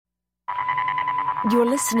You're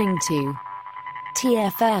listening to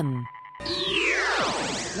TFM.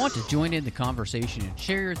 Want to join in the conversation and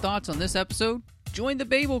share your thoughts on this episode? Join the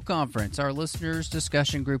Babel Conference, our listeners'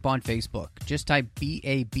 discussion group on Facebook. Just type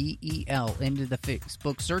BABEL into the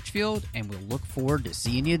Facebook search field, and we'll look forward to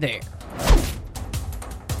seeing you there.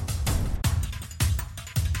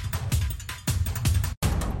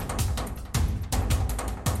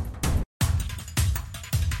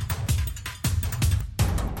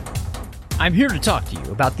 I'm here to talk to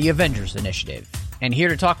you about the Avengers Initiative, and here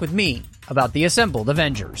to talk with me about the assembled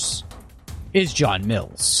Avengers is John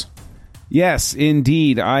Mills. Yes,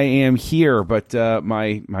 indeed, I am here, but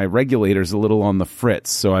my regulator's a little on the fritz,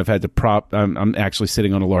 so I've had to I'm actually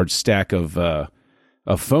sitting on a large stack of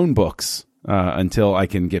phone books until I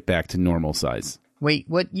can get back to normal size. Wait,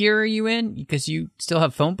 what year are you in? Because you still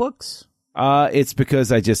have phone books? It's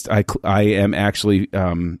because I am actually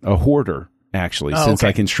a hoarder. Actually, since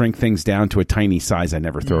I can shrink things down to a tiny size, I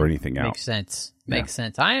never throw anything out. Makes sense. Makes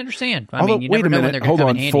sense. I understand. Although, you wait never a know minute. when they're going to come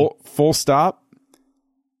in handy. Full stop.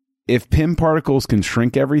 If PIM particles can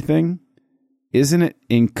shrink everything, isn't it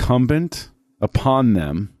incumbent upon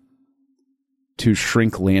them to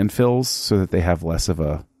shrink landfills so that they have less of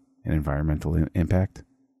an environmental impact?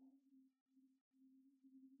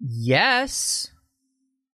 Yes.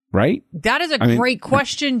 Right? That is a great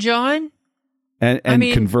question, John. And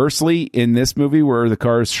conversely, in this movie where the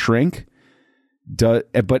cars shrink, but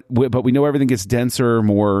we know everything gets denser,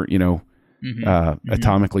 more,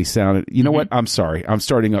 atomically sounded. You know what? I'm sorry. I'm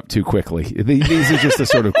starting up too quickly. These are just the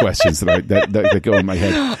sort of questions that go in my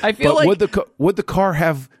head. I feel like would the car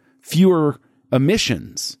have fewer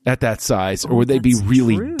emissions at that size, or would they be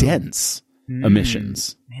really dense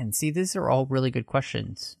emissions? Man, see, these are all really good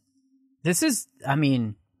questions. This is,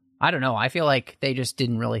 I don't know. I feel like they just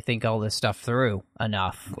didn't really think all this stuff through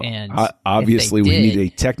enough. And obviously, we need a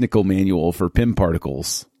technical manual for PIM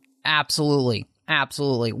particles. Absolutely.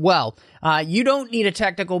 Well, you don't need a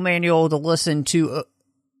technical manual to listen to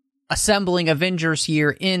Assembling Avengers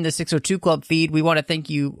here in the 602 Club feed. We want to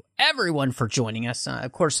thank you, everyone, for joining us.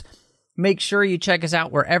 Of course, make sure you check us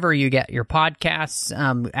out wherever you get your podcasts,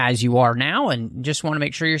 as you are now. And just want to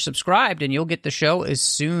make sure you're subscribed, and you'll get the show as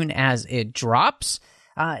soon as it drops.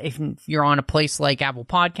 If you're on a place like Apple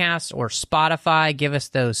Podcasts or Spotify, give us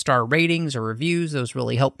those star ratings or reviews. Those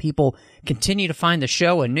really help people continue to find the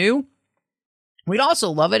show anew. We'd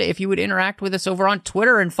also love it if you would interact with us over on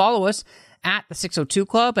Twitter and follow us at the 602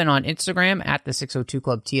 Club, and on Instagram at the 602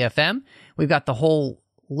 Club TFM. We've got the whole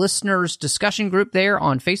listeners discussion group there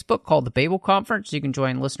on Facebook called the Babel Conference. You can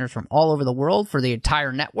join listeners from all over the world for the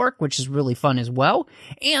entire network, which is really fun as well.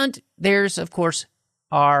 And there's, of course,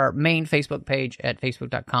 our main Facebook page at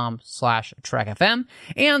facebook.com/TrekFM,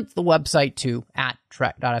 and the website too at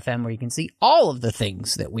trek.fm, where you can see all of the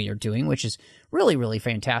things that we are doing, which is really, really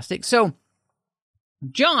fantastic. So,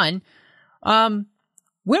 John, when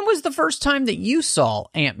was the first time that you saw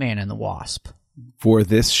Ant-Man and the Wasp? For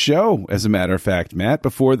this show, as a matter of fact, Matt.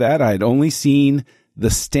 Before that, I'd only seen The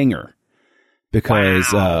Stinger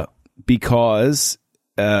because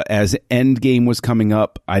as Endgame was coming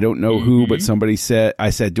up, I don't know who, but somebody said,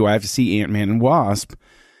 do I have to see Ant-Man and Wasp?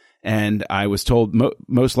 And I was told,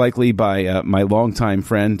 most likely by my longtime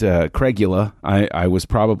friend, Craigula, I was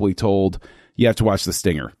probably told, you have to watch The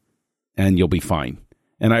Stinger and you'll be fine.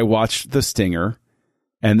 And I watched The Stinger,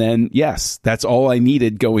 and then, yes, that's all I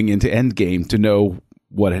needed going into Endgame to know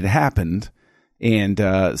what had happened. And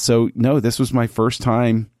so, no, this was my first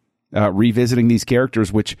time revisiting these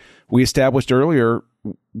characters, which we established earlier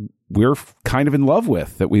we're kind of in love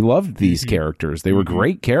with, that we loved these characters. They were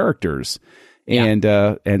great characters and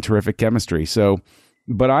terrific chemistry. So,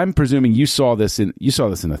 but I'm presuming you saw this in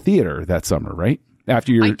a theater that summer, right?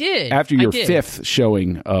 After your fifth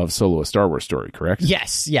showing of Solo: A Star Wars Story, correct?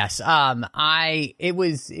 Yes. It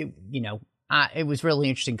was really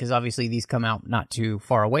interesting because obviously these come out not too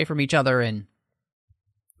far away from each other, and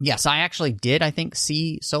yes, I actually did, I think,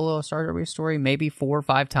 see Solo: A Star Wars Story maybe 4 or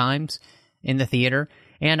 5 times in the theater,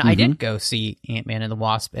 and I did go see Ant-Man and the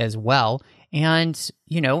Wasp as well, and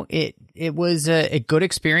it was a good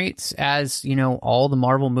experience, as all the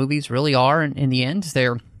Marvel movies really are. In the end,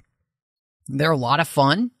 they're a lot of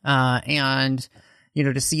fun, and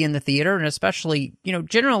to see in the theater, and especially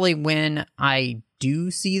generally when I do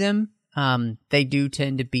see them, they do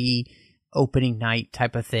tend to be opening night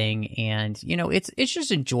type of thing, and it's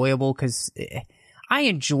just enjoyable because I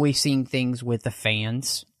enjoy seeing things with the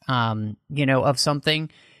fans, of something.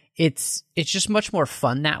 It's just much more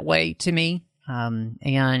fun that way to me,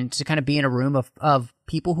 and to kind of be in a room of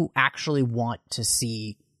people who actually want to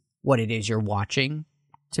see what it is you're watching.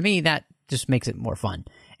 To me, that just makes it more fun.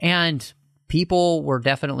 And people were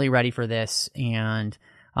definitely ready for this, and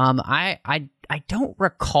I don't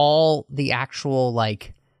recall the actual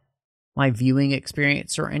like my viewing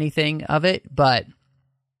experience or anything of it, but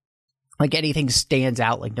like anything stands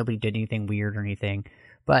out, like nobody did anything weird or anything.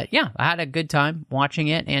 But yeah, I had a good time watching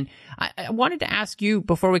it, and I wanted to ask you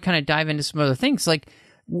before we kind of dive into some other things, like,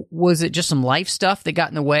 was it just some life stuff that got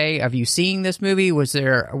in the way of you seeing this movie?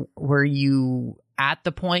 Were you at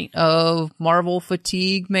the point of Marvel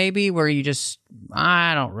fatigue, maybe, where you just,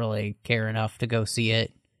 I don't really care enough to go see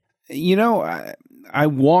it? You know, I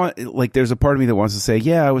want, like, there's a part of me that wants to say,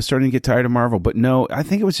 yeah, I was starting to get tired of Marvel, but no, I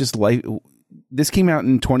think it was just life. This came out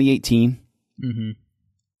in 2018,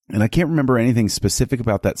 and I can't remember anything specific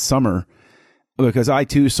about that summer, because I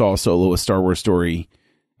too saw Solo: A Star Wars Story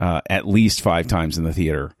at least 5 times in the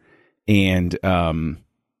theater, and I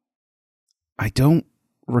don't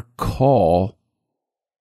recall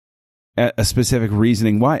a specific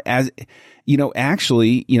reasoning why. As you know,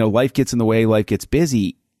 actually, you know, life gets in the way, life gets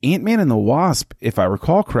busy. Ant-Man and the Wasp, if I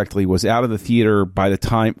recall correctly, was out of the theater by the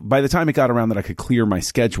time it got around that I could clear my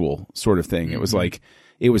schedule, sort of thing. It was like,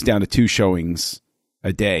 it was down to 2 showings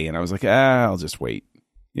a day, and I was like, I'll just wait,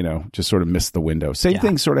 you know, just sort of missed the window. Same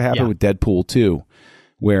thing sort of happened with Deadpool 2,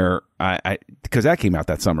 where I because that came out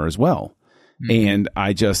that summer as well, and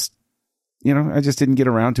I just, you know, I just didn't get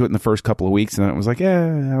around to it in the first couple of weeks, and then it was like,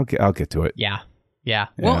 I'll get to it. Yeah.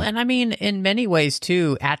 Well, and I mean, in many ways,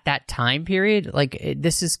 too, at that time period, like,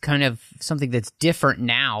 this is kind of something that's different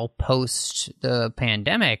now post the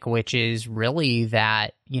pandemic, which is really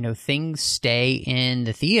that, you know, things stay in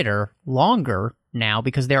the theater longer now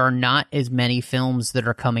because there are not as many films that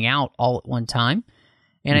are coming out all at one time.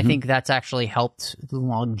 And I think that's actually helped the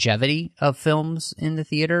longevity of films in the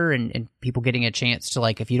theater and people getting a chance to,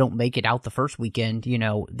 like, if you don't make it out the first weekend, you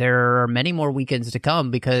know, there are many more weekends to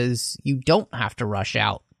come because you don't have to rush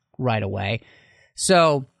out right away.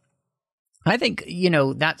 So I think, you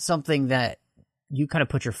know, that's something that you kind of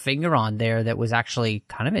put your finger on there that was actually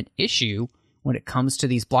kind of an issue when it comes to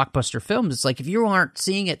these blockbuster films. It's like, if you aren't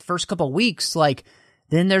seeing it the first couple of weeks, like,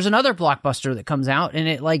 then there's another blockbuster that comes out, and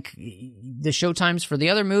it, like, the showtimes for the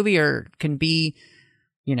other movie can be,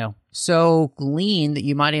 you know, so lean that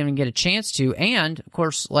you might even get a chance to. And of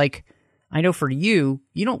course, like, I know for you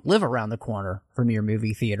don't live around the corner from your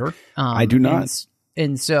movie theater. I do not.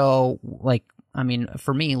 And so, like, I mean,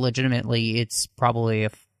 for me, legitimately, it's probably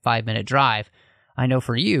a 5-minute drive. I know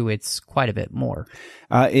for you, it's quite a bit more.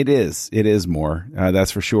 It is more.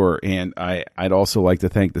 That's for sure. And I'd also like to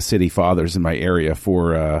thank the city fathers in my area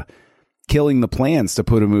for killing the plans to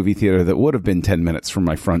put a movie theater that would have been 10 minutes from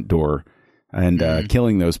my front door, and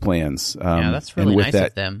killing those plans. Yeah, that's really nice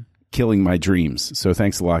of them. Killing my dreams. So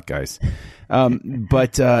thanks a lot, guys.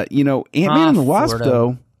 But you know, Ant-Man and the Wasp,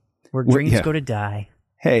 though, where dreams go to die.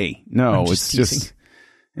 Hey, no, it's teasing. Just.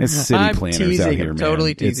 It's city I'm planners teasing. out here, I'm man.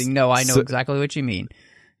 totally teasing. No, I know exactly what you mean.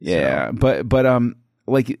 Yeah, so. but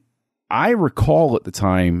like, I recall at the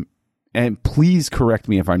time, and please correct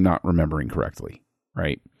me if I'm not remembering correctly,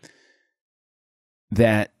 right?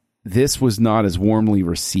 That this was not as warmly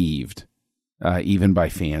received, even by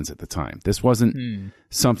fans at the time. This wasn't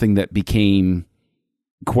something that became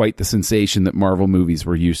quite the sensation that Marvel movies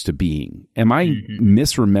were used to being. Am I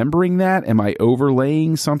misremembering that? Am I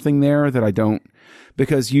overlaying something there that I don't?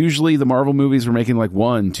 Because usually the Marvel movies were making like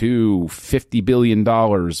 $1, $2, $50 billion,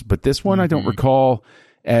 but this one I don't recall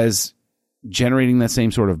as generating that same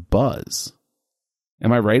sort of buzz.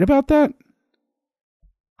 Am I right about that?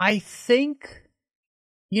 I think,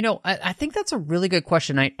 you know, I think that's a really good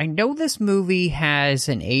question. I know this movie has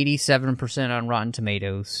an 87% on Rotten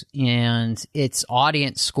Tomatoes, and its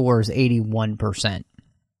audience score is 81%.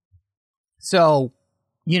 So,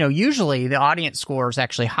 you know, usually the audience score is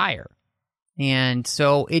actually higher. And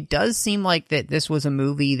so it does seem like that this was a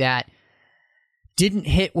movie that didn't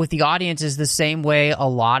hit with the audiences the same way a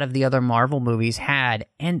lot of the other Marvel movies had.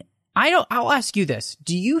 And I'll ask you this.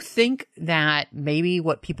 Do you think that maybe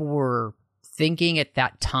what people were thinking at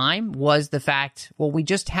that time was the fact, well, we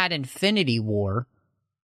just had Infinity War,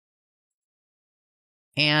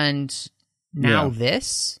 and now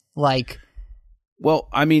this? Like... Well,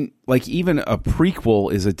 I mean, like, even a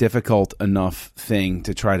prequel is a difficult enough thing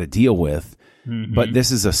to try to deal with, but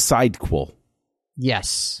this is a sidequel.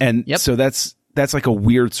 Yes. And so that's like a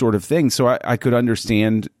weird sort of thing. So I could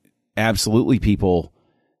understand absolutely people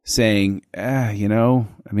saying, you know,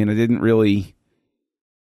 I mean, I didn't really,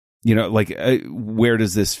 you know, like, where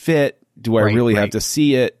does this fit? Do I really have to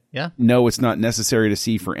see it? Yeah. No, it's not necessary to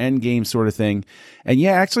see for Endgame, sort of thing. And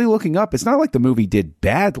yeah, actually looking up, it's not like the movie did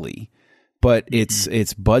badly. But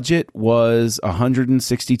its budget was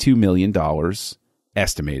 $162 million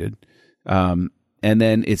estimated. And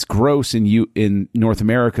then its gross in North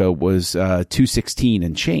America was 216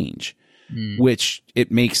 and change, which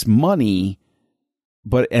it makes money,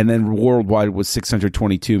 and then worldwide was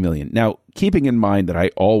 622 million. Now, keeping in mind that I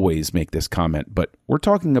always make this comment, but we're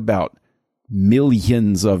talking about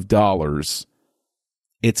millions of dollars.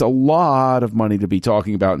 It's a lot of money to be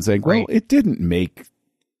talking about and saying, well, it didn't make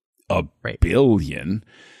a billion,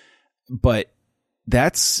 but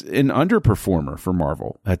that's an underperformer for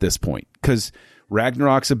Marvel at this point, because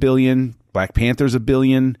Ragnarok's $1 billion, Black Panther's $1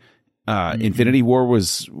 billion, Infinity War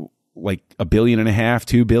was like $1.5 billion,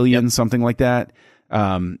 $2 billion, something like that.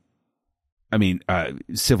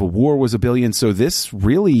 Civil War was $1 billion. So this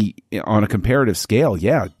really, on a comparative scale,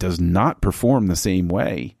 does not perform the same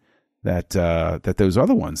way that those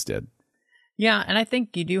other ones did. Yeah, and I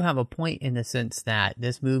think you do have a point in the sense that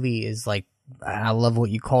this movie is like, I love what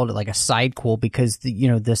you called it, like a sidequel, because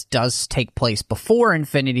this does take place before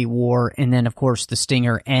Infinity War, and then of course the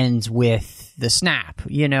stinger ends with the snap,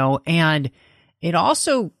 and it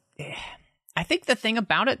also, I think the thing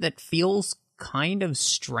about it that feels kind of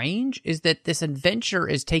strange is that this adventure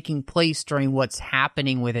is taking place during what's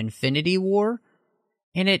happening with Infinity War,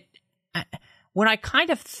 and when I kind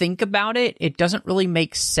of think about it, it doesn't really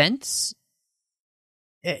make sense,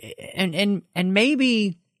 and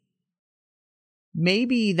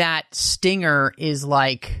maybe that stinger is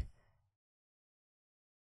like,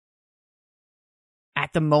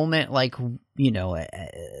 at the moment, like,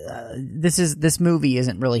 this movie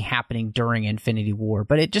isn't really happening during Infinity War,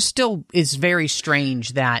 but it just still is very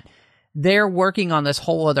strange that they're working on this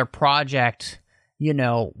whole other project,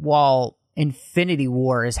 while Infinity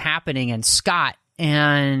War is happening, and Scott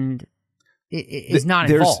is not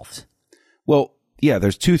involved. Well, yeah,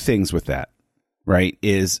 there's two things with that, right?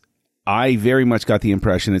 I very much got the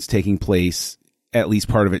impression it's taking place, at least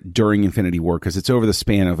part of it, during Infinity War, because it's over the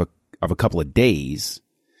span of a couple of days.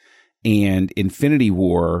 And Infinity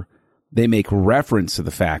War, they make reference to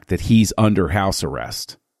the fact that he's under house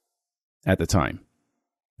arrest at the time.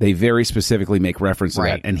 They very specifically make reference to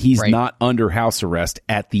that. And he's not under house arrest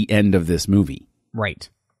at the end of this movie. Right.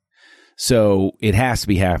 So it has to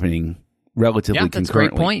be happening relatively concurrently. That's a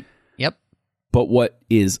great point. Yep. But what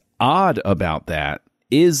is odd about that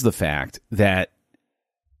is the fact that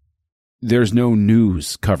there's no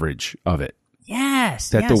news coverage of it. Yes.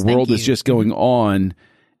 That the world is just going on,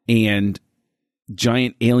 and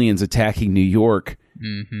giant aliens attacking New York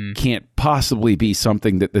can't possibly be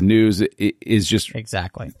something that the news is just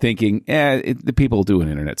thinking, the people do an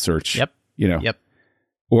internet search. Yep. Yep.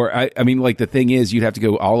 Or, like, the thing is, you'd have to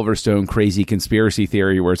go Oliver Stone crazy conspiracy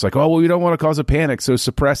theory where it's like, oh, well, we don't want to cause a panic, so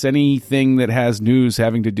suppress anything that has news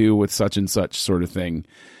having to do with such and such sort of thing.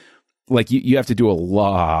 Like, you have to do a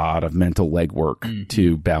lot of mental legwork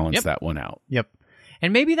to balance that one out. Yep.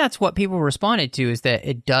 And maybe that's what people responded to, is that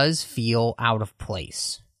it does feel out of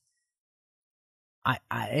place.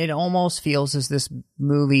 It almost feels as this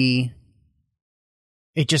movie,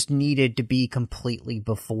 it just needed to be completely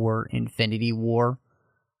before Infinity War.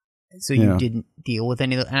 So you didn't deal with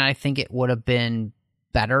any of that. And I think it would have been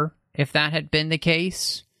better if that had been the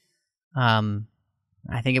case.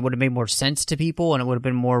 I think it would have made more sense to people, and it would have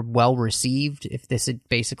been more well received if this had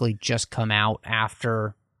basically just come out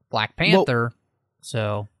after Black Panther.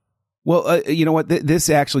 Well, you know what? This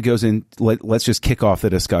actually goes in. Let's just kick off the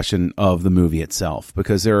discussion of the movie itself,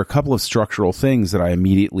 because there are a couple of structural things that I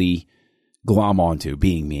immediately glom onto,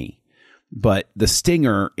 being me. But the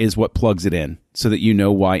stinger is what plugs it in, so that you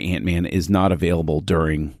know why Ant-Man is not available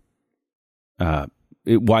during,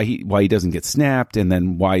 why he doesn't get snapped, and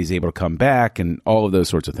then why he's able to come back, and all of those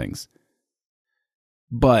sorts of things.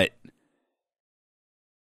 But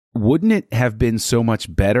wouldn't it have been so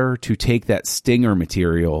much better to take that stinger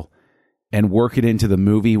material and work it into the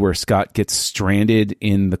movie where Scott gets stranded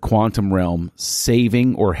in the quantum realm,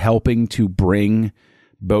 saving or helping to bring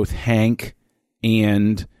both Hank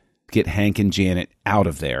and get Hank and Janet out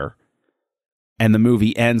of there? And the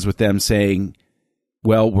movie ends with them saying,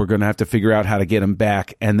 well, we're going to have to figure out how to get him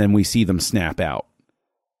back, and then we see them snap out.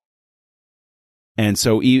 And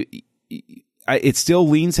so it still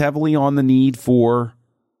leans heavily on the need for,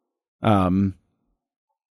 plugging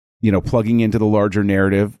into the larger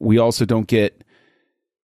narrative. We also don't get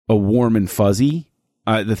a warm and fuzzy.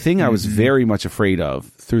 The thing I was very much afraid of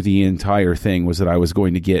through the entire thing was that I was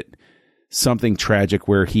going to get something tragic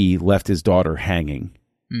where he left his daughter hanging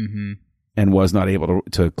and was not able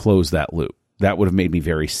to close that loop. That would have made me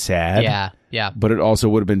very sad. Yeah. But it also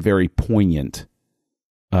would have been very poignant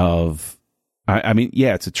of,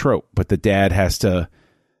 it's a trope, but the dad has to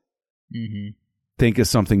think of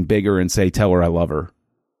something bigger and say, tell her I love her,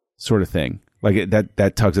 sort of thing. Like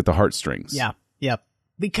that tugs at the heartstrings. Yeah. Yep.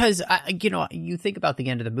 Because you think about the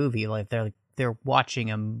end of the movie, like they're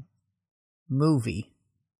watching a movie,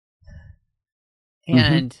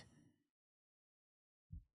 and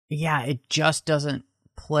it just doesn't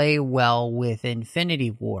play well with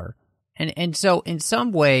Infinity War, and so in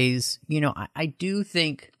some ways, I do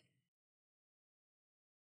think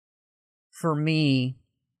for me,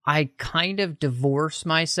 I kind of divorce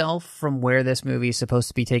myself from where this movie is supposed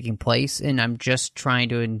to be taking place, and I'm just trying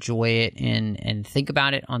to enjoy it and think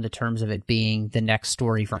about it on the terms of it being the next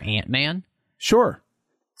story for Ant-Man. Sure.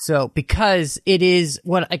 So, because it is,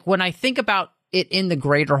 when I think about it in the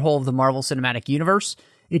greater whole of the Marvel Cinematic Universe,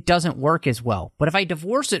 it doesn't work as well. But if I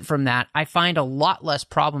divorce it from that, I find a lot less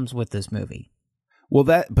problems with this movie. Well,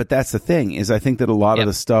 but that's the thing, is I think that a lot of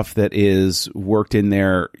the stuff that is worked in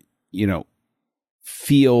there,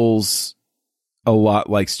 feels a lot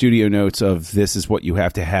like studio notes of this is what you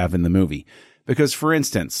have to have in the movie. Because, for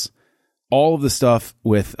instance, all of the stuff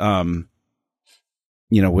with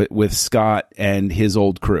with Scott and his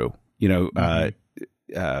old crew, Dave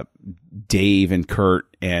and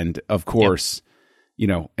Kurt, and of course,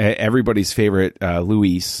 everybody's favorite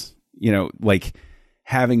Luis, like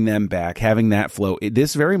having them back, having that flow.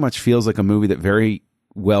 This very much feels like a movie that very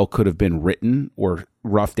well could have been written or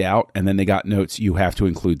roughed out, and then they got notes, you have to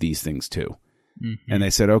include these things too. And they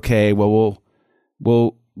said, okay, well,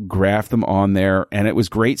 we'll graft them on there. And it was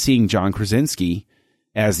great seeing John Krasinski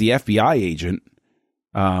as the FBI agent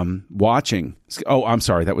watching. Oh, I'm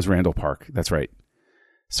sorry, that was Randall Park. That's right.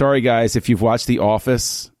 Sorry, guys, if you've watched The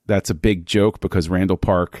Office, that's a big joke because Randall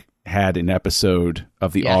Park had an episode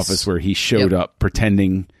of The Office where he showed up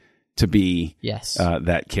pretending to be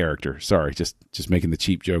that character. Sorry, just making the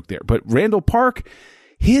cheap joke there. But Randall Park,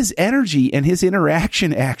 his energy and his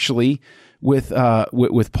interaction actually with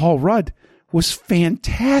Paul Rudd was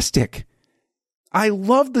fantastic. I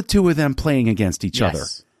loved the two of them playing against each other.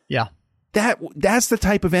 Yeah. That's the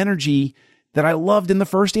type of energy that I loved in the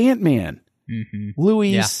first Ant-Man.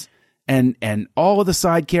 Luis and all of the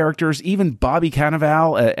side characters, even Bobby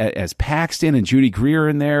Cannavale as Paxton and Judy Greer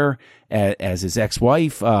in there as his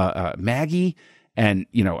ex-wife, Maggie. And,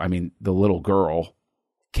 the little girl,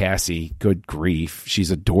 Cassie, good grief.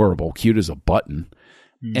 She's adorable, cute as a button.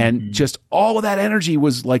 And just all of that energy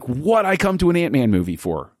was like what I come to an Ant-Man movie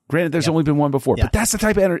for. Granted, there's only been one before, but that's the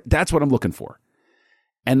type of energy. That's what I'm looking for.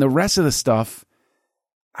 And the rest of the stuff,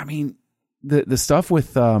 the stuff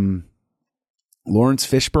with Lawrence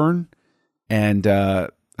Fishburne and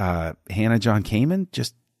Hannah John Kamen,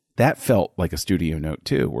 just that felt like a studio note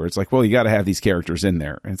too, where it's like, well, you got to have these characters in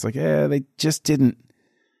there. And it's like, they just didn't.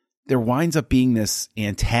 There winds up being this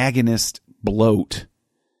antagonist bloat,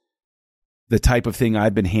 the type of thing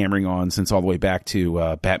I've been hammering on since all the way back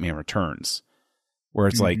to Batman Returns, where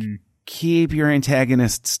it's like, keep your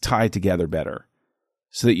antagonists tied together better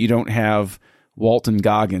so that you don't have Walton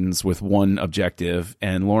Goggins with one objective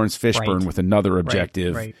and Lawrence Fishburne with another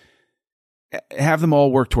objective. Right. Have them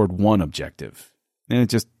all work toward one objective.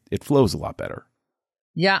 And it flows a lot better.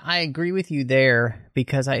 Yeah, I agree with you there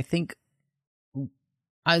because I think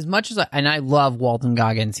as much as I love Walton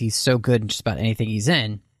Goggins, he's so good in just about anything he's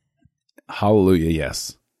in. Hallelujah,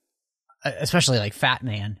 yes. Especially like Fat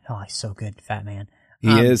Man. Oh, he's so good, Fat Man. He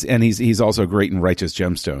is, and he's also great in Righteous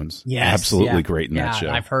Gemstones. Yes, absolutely great in that show.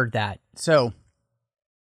 I've heard that. So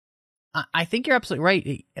I think you're absolutely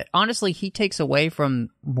right. Honestly, he takes away from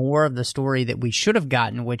more of the story that we should have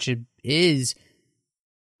gotten, which is,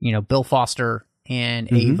 Bill Foster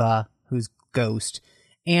and Ava, who's Ghost.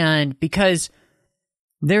 And because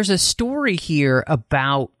there's a story here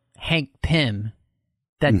about Hank Pym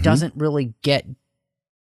that doesn't really get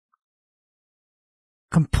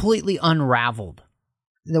completely unraveled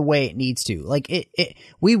the way it needs to. Like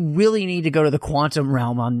we really need to go to the quantum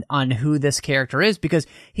realm on who this character is, because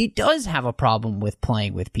he does have a problem with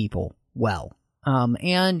playing with people well.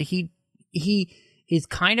 And he is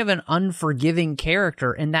kind of an unforgiving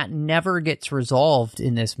character, and that never gets resolved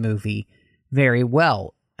in this movie very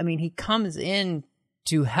well. He comes in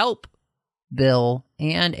to help Bill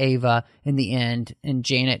and Ava in the end, and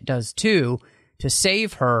Janet does too, to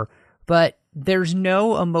save her, but there's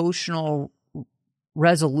no emotional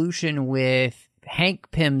resolution with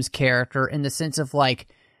Hank Pym's character in the sense of like,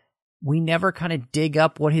 we never kind of dig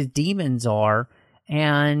up what his demons are,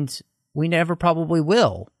 and we never probably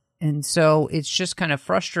will. And so it's just kind of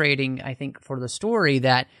frustrating, I think, for the story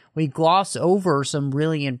that we gloss over some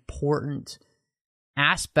really important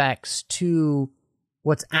aspects to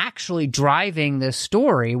what's actually driving this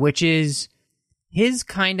story, which is his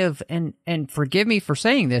kind of, and forgive me for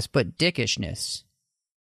saying this, but dickishness.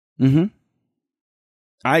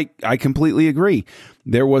 I completely agree.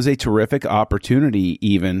 There was a terrific opportunity,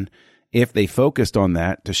 even if they focused on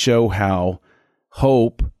that, to show how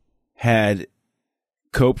Hope had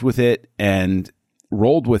coped with it and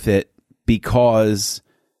rolled with it because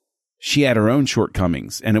she had her own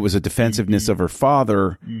shortcomings, and it was a defensiveness of her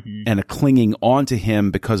father and a clinging on to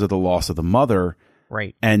him because of the loss of the mother.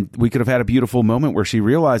 Right. And we could have had a beautiful moment where she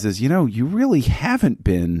realizes, you really haven't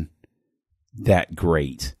been that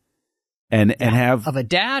great. And have of a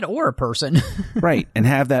dad or a person. right. And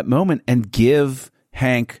have that moment and give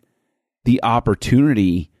Hank the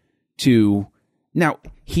opportunity to, now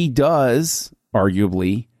he does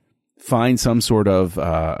arguably find some sort of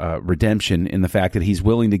redemption in the fact that he's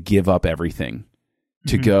willing to give up everything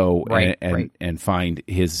to go and find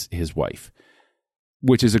his wife,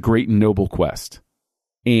 which is a great and noble quest.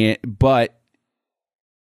 But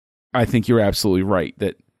I think you're absolutely right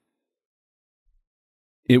that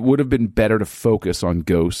it would have been better to focus on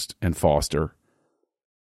Ghost and Foster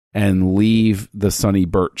and leave the Sonny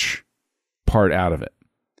Birch part out of it.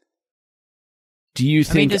 Do you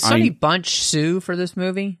think does Sonny Bunch sue for this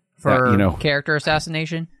movie? For character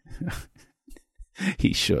assassination?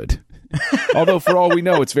 He should. Although for all we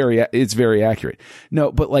know, it's very accurate.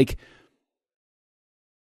 No, but like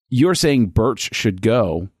you're saying Birch should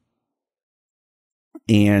go.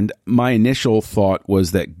 And my initial thought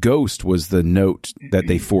was that Ghost was the note that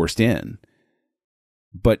they forced in.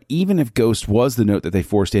 But even if Ghost was the note that they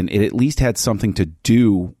forced in, it at least had something to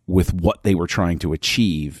do with what they were trying to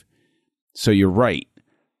achieve. So you're right.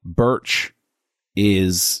 Birch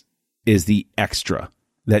is the extra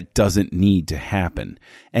that doesn't need to happen.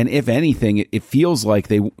 And if anything, it feels like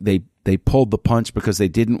they pulled the punch because they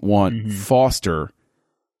didn't want Foster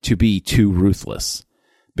to be too ruthless.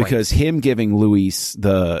 Because him giving Luis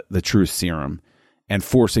the truth serum and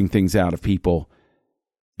forcing things out of people,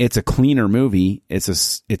 it's a cleaner movie. It's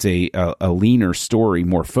a leaner story,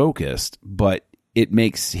 more focused, but it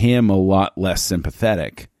makes him a lot less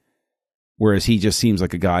sympathetic. Whereas he just seems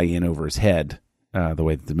like a guy in over his head, the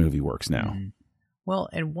way that the movie works now. Well,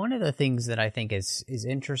 and one of the things that I think is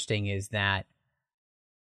interesting is that,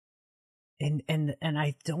 and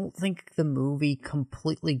I don't think the movie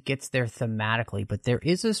completely gets there thematically, but there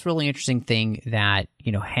is this really interesting thing that,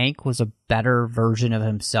 Hank was a better version of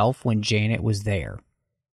himself when Janet was there,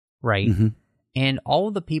 right? And all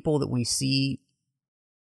of the people that we see,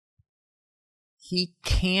 he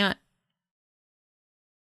can't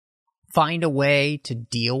find a way to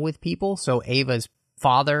deal with people. So Ava's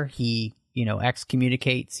father, he,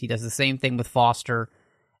 excommunicates. He does the same thing with Foster.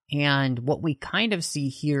 And what we kind of see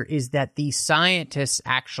here is that these scientists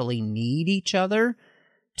actually need each other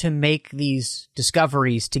to make these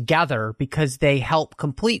discoveries together because they help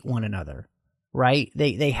complete one another, right?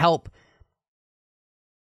 They help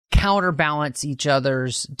counterbalance each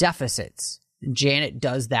other's deficits. And Janet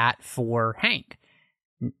does that for Hank.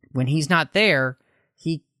 When he's not there,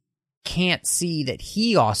 he can't see that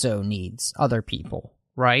he also needs other people,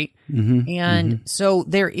 right? And so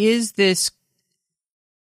there is this,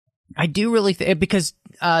 I do really think, because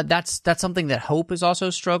that's something that Hope is also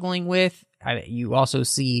struggling with. You also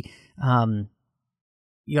see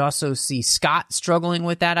Scott struggling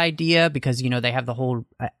with that idea because they have the whole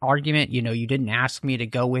argument. You didn't ask me to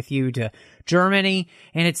go with you to Germany,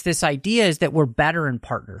 and it's this idea is that we're better in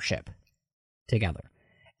partnership together,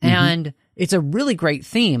 and it's a really great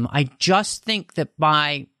theme. I just think that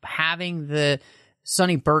by having the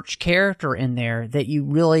Sonny Birch character in there, that you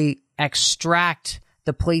really extract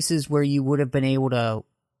the places where you would have been able to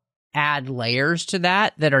add layers to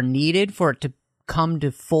that are needed for it to come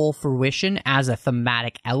to full fruition as a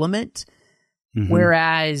thematic element.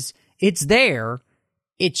 Whereas it's there,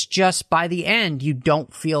 it's just by the end, you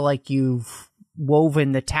don't feel like you've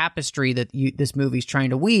woven the tapestry that this movie's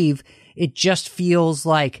trying to weave. It just feels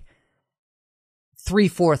like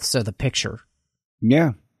 3/4 of the picture.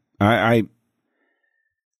 Yeah. I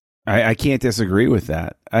can't disagree with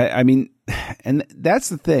that. I mean, and that's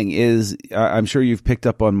the thing is, I'm sure you've picked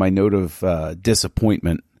up on my note of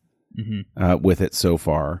disappointment with it so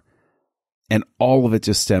far, and all of it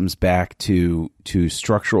just stems back to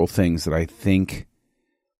structural things that I think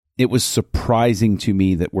it was surprising to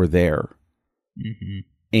me that were there,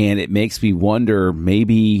 and it makes me wonder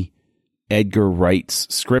maybe Edgar Wright's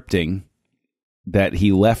scripting that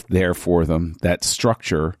he left there for them, that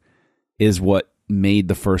structure, is what made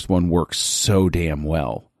the first one work so damn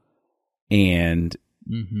well. And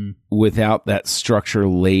without that structure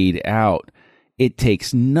laid out, it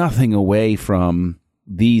takes nothing away from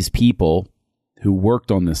these people who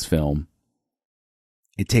worked on this film.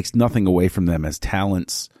 It takes nothing away from them as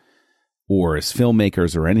talents or as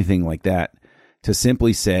filmmakers or anything like that. to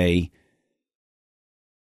simply say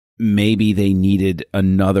maybe they needed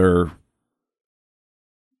another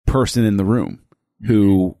person in the room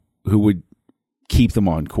who would keep them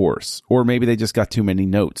on course, or maybe they just got too many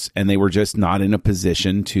notes and they were just not in a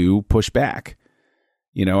position to push back.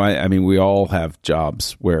 You know, I mean, we all have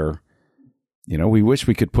jobs where, you know, we wish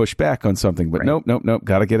we could push back on something, but nope.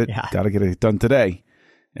 Got to get it done today.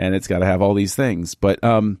 And it's got to have all these things. But,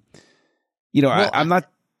 you know, I'm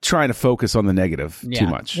not trying to focus on the negative too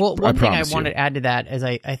much. Well, one thing I want to add to that is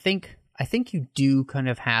I think you do kind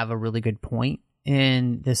of have a really good point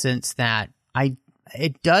in the sense that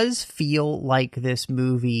it does feel like this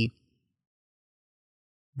movie,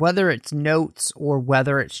 whether it's notes or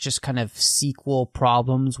whether it's just kind of sequel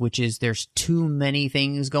problems, which is there's too many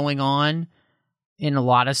things going on in a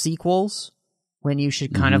lot of sequels when you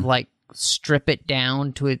should kind of like strip it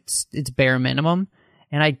down to its bare minimum.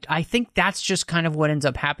 And I think that's just kind of what ends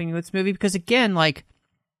up happening with this movie, because again, like,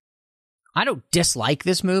 I don't dislike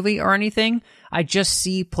this movie or anything. I just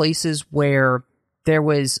see places where there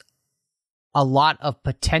was a lot of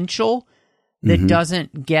potential that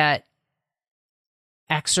doesn't get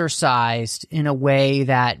exercised in a way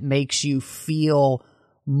that makes you feel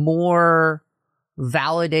more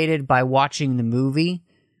validated by watching the movie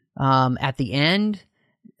at the end.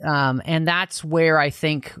 And that's where I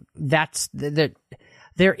think that's that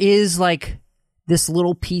there is like this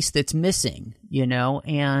little piece that's missing, you know?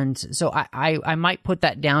 And so I might put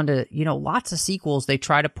that down to, you know, lots of sequels, they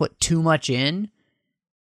try to put too much in.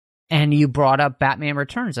 And you brought up Batman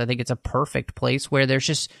Returns. I think it's a perfect place where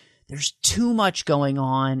there's too much going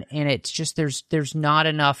on, and it's just there's not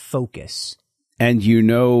enough focus. And you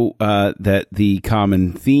know that the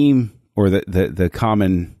common theme or the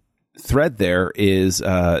common thread there is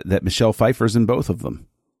that Michelle Pfeiffer's in both of them.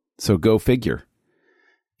 So go figure.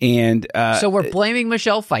 And so we're blaming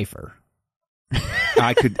Michelle Pfeiffer.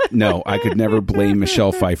 I could never blame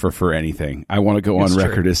Michelle Pfeiffer for anything. I want to go on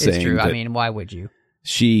record as saying, it's true. I mean, why would you?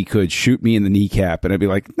 She could shoot me in the kneecap, and I'd be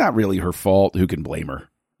like, not really her fault. Who can blame her?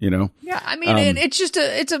 You know? Yeah, I mean, it's just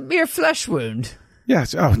a mere flesh wound.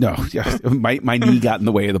 Yes. Oh no. Yeah. My knee got in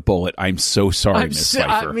the way of the bullet. I'm so sorry, Miss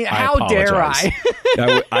Pfeiffer. I mean, how dare I?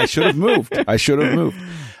 I should have moved.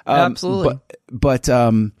 Absolutely. But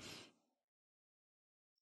to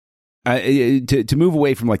move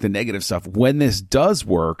away from like the negative stuff, when this does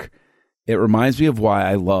work, it reminds me of why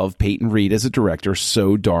I love Peyton Reed as a director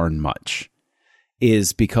so darn much.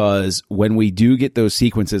 Is because when we do get those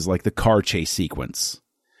sequences, like the car chase sequence,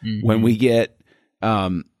 when we get,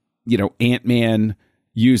 you know, Ant-Man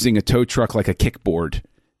using a tow truck like a kickboard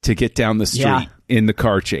to get down the street in the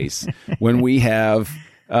car chase, when we have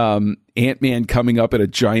Ant-Man coming up at a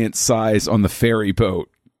giant size on the ferry boat,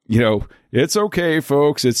 you know, it's okay,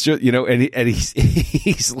 folks. It's just, you know, and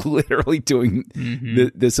he's literally doing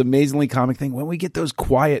this amazingly comic thing. When we get those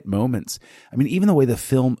quiet moments, I mean, even the way the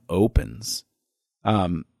film opens.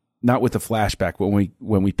 Not with the flashback, but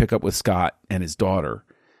when we pick up with Scott and his daughter,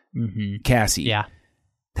 Cassie. Yeah.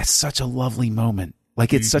 That's such a lovely moment.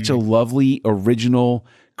 Like, it's such a lovely, original,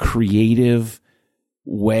 creative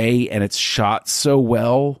way, and it's shot so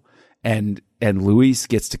well. And Luis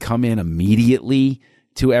gets to come in immediately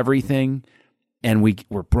to everything. And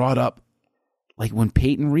we're brought up, like, when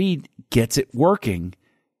Peyton Reed gets it working,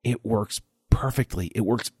 it works perfectly. It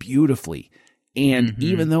works beautifully. And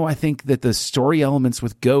even though I think that the story elements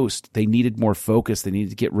with Ghost, they needed more focus, they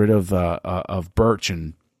needed to get rid of Birch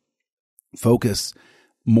and focus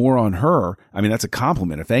more on her. I mean, that's a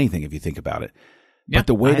compliment, if anything, if you think about it. Yeah, but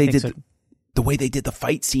the way they did the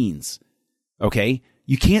fight scenes, okay,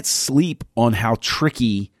 you can't sleep on how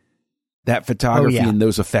tricky that photography and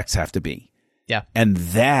those effects have to be. Yeah, and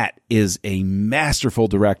that is a masterful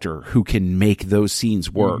director who can make those scenes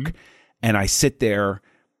work. And I sit there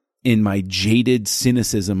in my jaded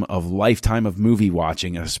cynicism of lifetime of movie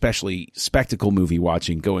watching, and especially spectacle movie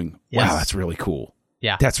watching, going, wow, that's really cool.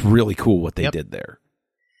 Yeah. That's really cool what they did there.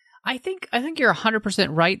 I think you're 100%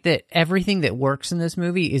 right that everything that works in this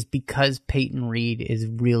movie is because Peyton Reed is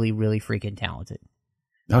really, really freaking talented.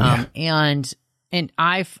 Oh, yeah. And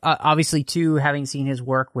I've obviously too, having seen his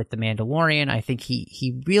work with The Mandalorian, I think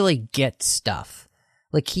he really gets stuff.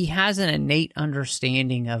 Like, he has an innate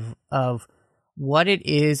understanding of what it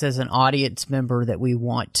is as an audience member that we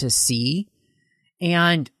want to see.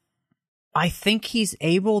 And I think he's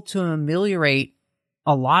able to ameliorate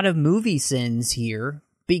a lot of movie sins here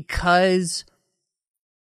because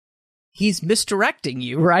he's misdirecting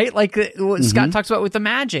you, right? Like what Scott talks about with the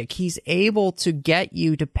magic. He's able to get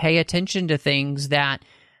you to pay attention to things that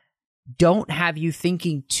don't have you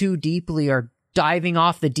thinking too deeply or diving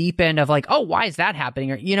off the deep end of like, oh, why is that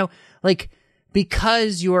happening? Or, you know, like,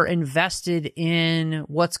 because you're invested in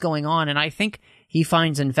what's going on. And I think he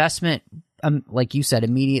finds investment, like you said,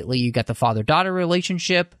 immediately. You got the father-daughter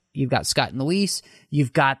relationship. You've got Scott and Luis.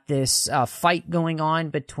 You've got this fight going on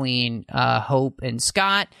between Hope and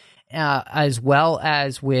Scott, as well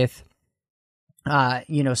as with,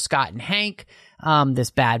 Scott and Hank,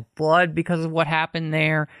 this bad blood because of what happened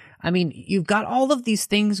there. I mean, you've got all of these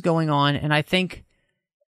things going on, and I think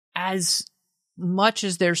as much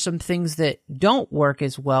as there's some things that don't work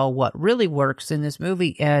as well, what really works in this movie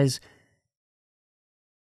is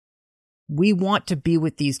we want to be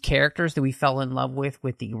with these characters that we fell in love with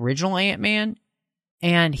the original Ant-Man,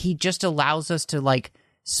 and he just allows us to, like,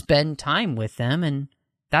 spend time with them, and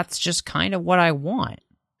that's just kind of what I want.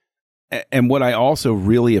 And what I also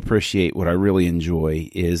really appreciate, what I really enjoy,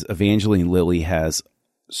 is Evangeline Lilly has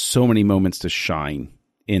so many moments to shine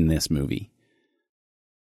in this movie.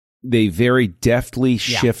 They very deftly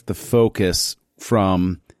shift the focus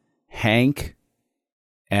from Hank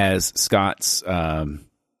as Scott's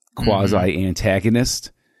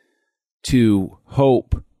quasi-antagonist to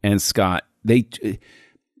Hope and Scott. They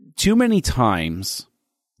too many times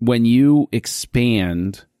when you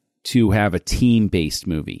expand to have a team-based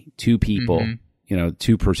movie, two people,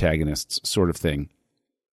 two protagonists sort of thing,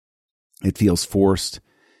 it feels forced,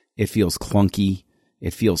 it feels clunky,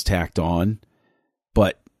 it feels tacked on,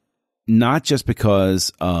 but not just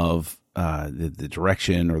because of the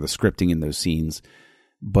direction or the scripting in those scenes,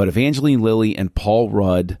 but Evangeline Lilly and Paul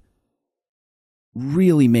Rudd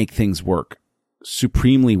really make things work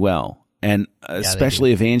supremely well. And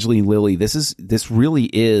especially Evangeline Lilly, this really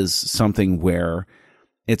is something where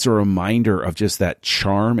it's a reminder of just that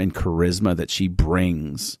charm and charisma that she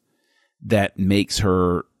brings that makes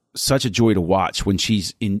her such a joy to watch when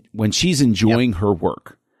she's enjoying her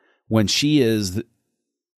work, when she is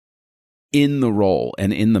in the role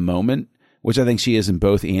and in the moment, which I think she is in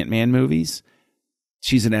both Ant-Man movies.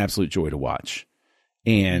 She's an absolute joy to watch.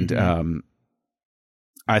 And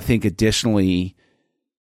I think additionally,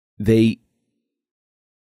 this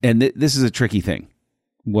is a tricky thing,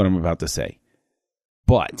 what I'm about to say.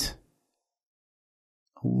 But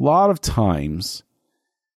a lot of times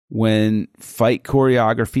when fight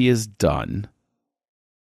choreography is done,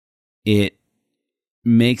 it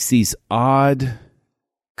makes these odd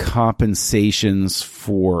compensations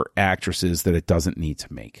for actresses that it doesn't need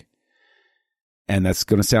to make. And that's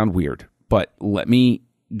going to sound weird, but let me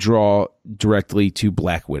draw directly to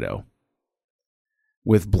Black Widow.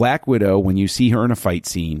 With Black Widow, when you see her in a fight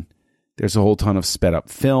scene, there's a whole ton of sped up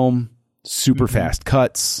film, super fast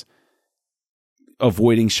cuts,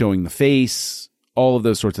 avoiding showing the face, all of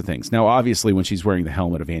those sorts of things. Now, obviously, when she's wearing the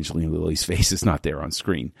helmet, Evangeline Lilly's face is not there on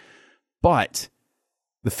screen. But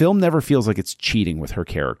the film never feels like it's cheating with her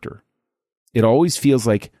character. It always feels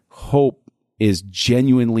like Hope is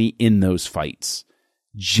genuinely in those fights,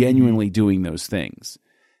 genuinely doing those things.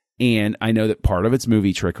 And I know that part of it's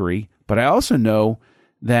movie trickery, but I also know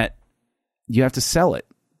that you have to sell it,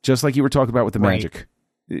 just like you were talking about with the magic.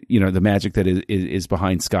 The magic that is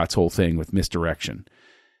behind Scott's whole thing with misdirection.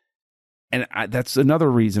 And that's another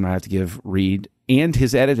reason I have to give Reed and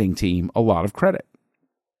his editing team a lot of credit.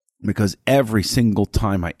 Because every single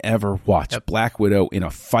time I ever watch Black Widow in a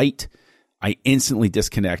fight, I instantly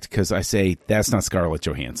disconnect because I say, that's not Scarlett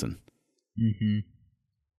Johansson.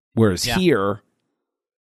 Whereas here,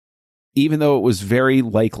 even though it was very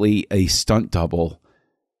likely a stunt double,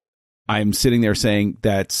 I'm sitting there saying,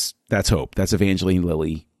 that's Hope. That's Evangeline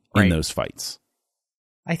Lilly in those fights.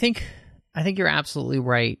 I think you're absolutely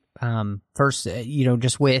right. First,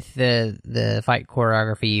 just with the fight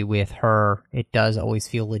choreography with her, it does always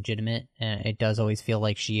feel legitimate, and it does always feel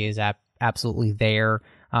like she is absolutely there,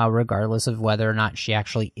 regardless of whether or not she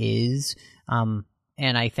actually is. And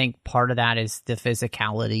I think part of that is the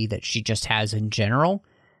physicality that she just has in general.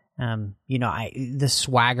 The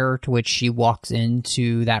swagger to which she walks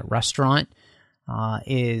into that restaurant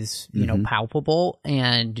is, palpable,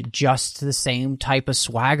 and just the same type of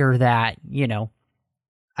swagger that,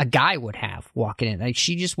 a guy would have walking in. Like,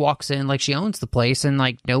 she just walks in like she owns the place and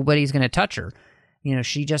like nobody's going to touch her.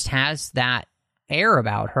 She just has that air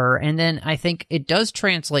about her. And then I think it does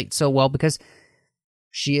translate so well because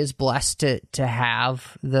she is blessed to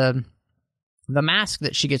have the mask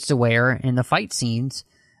that she gets to wear in the fight scenes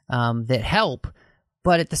that help.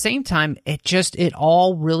 But at the same time, it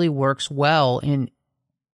all really works well.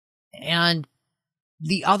 And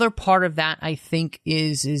the other part of that, I think,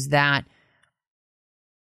 is that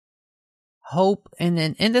Hope, and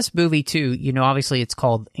then in this movie too, obviously it's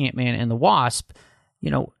called Ant-Man and the Wasp,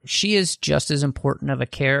 she is just as important of a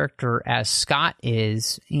character as Scott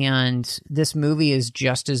is, and this movie is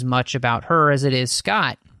just as much about her as it is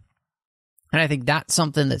Scott. And I think that's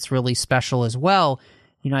something that's really special as well.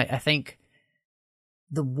 I think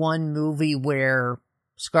the one movie where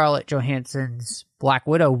Scarlett Johansson's Black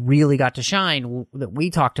Widow really got to shine that we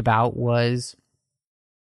talked about was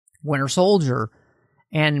Winter Soldier.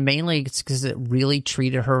 And mainly it's because it really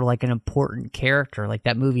treated her like an important character. Like,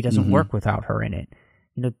 that movie doesn't work without her in it.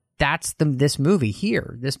 That's this movie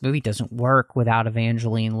here. This movie doesn't work without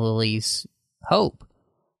Evangeline Lilly's hope.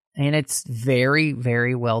 And it's very,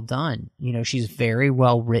 very well done. She's very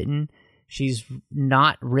well written. She's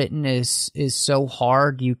not written as so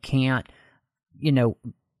hard you can't,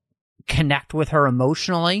 connect with her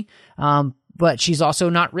emotionally. But she's also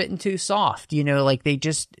not written too soft.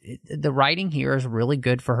 The writing here is really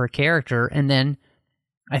good for her character. And then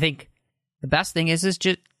I think the best thing is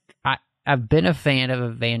just, I've been a fan of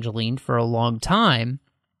Evangeline for a long time.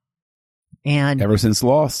 And ever since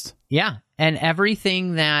Lost. Yeah. And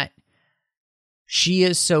everything that she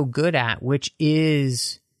is so good at, which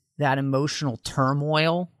is that emotional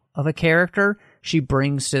turmoil of a character, she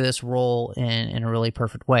brings to this role in a really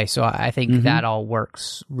perfect way. So I think that all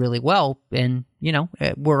works really well. And,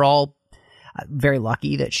 we're all very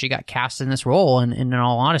lucky that she got cast in this role. And in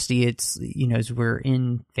all honesty, it's, as we're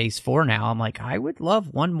in phase 4 now, I'm like, I would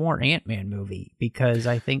love one more Ant-Man movie because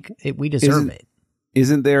I think we deserve it.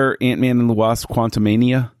 Isn't there Ant-Man and the Wasp: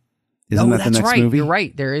 Quantumania? Isn't that the next right. movie? You're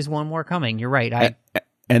right. There is one more coming. You're right.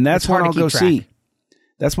 And that's what I'll go see.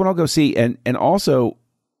 That's what I'll go see. And also,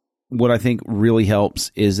 what I think really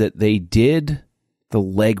helps is that they did the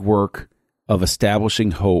legwork of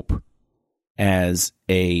establishing Hope as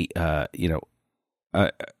a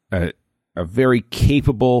very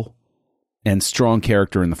capable and strong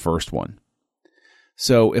character in the first one.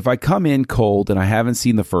 So if I come in cold and I haven't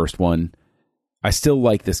seen the first one, I still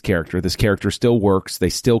like this character. This character still works. They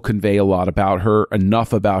still convey a lot about her,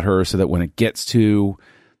 enough about her so that when it gets to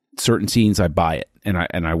certain scenes, I buy it and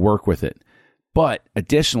I work with it. But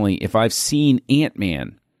additionally, if I've seen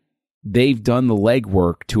Ant-Man, they've done the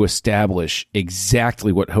legwork to establish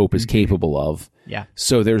exactly what Hope is capable of. Yeah.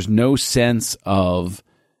 So there's no sense of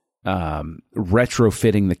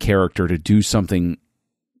retrofitting the character to do something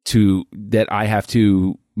that I have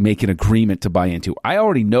to make an agreement to buy into. I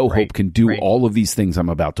already know Hope can do all of these things I'm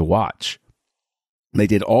about to watch. They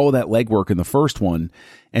did all of that legwork in the first one,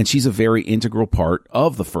 and she's a very integral part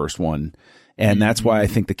of the first one. And that's why I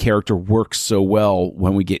think the character works so well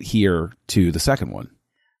when we get here to the second one.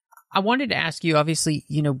 I wanted to ask you, obviously,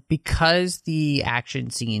 because the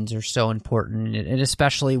action scenes are so important, and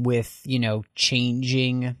especially with,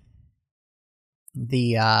 changing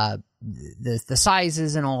the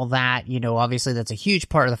sizes and all that, obviously that's a huge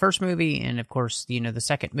part of the first movie. And of course, the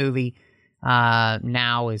second movie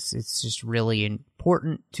now it's just really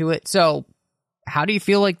important to it. So how do you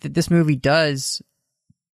feel like that this movie does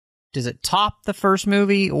it top the first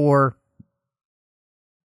movie, or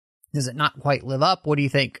does it not quite live up? What do you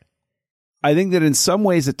think? I think that in some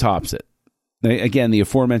ways it tops it. Again, the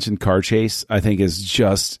aforementioned car chase, I think, is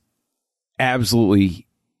just absolutely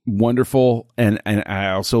wonderful. And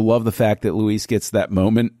I also love the fact that Luis gets that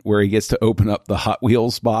moment where he gets to open up the Hot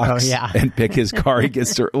Wheels box and pick his car. He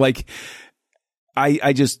gets to,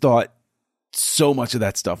 I just thought so much of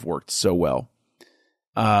that stuff worked so well.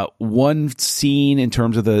 One scene in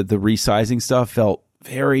terms of the resizing stuff felt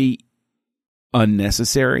very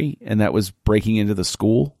unnecessary, and that was breaking into the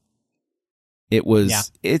school.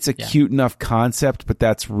 It's a cute enough concept, but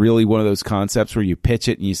that's really one of those concepts where you pitch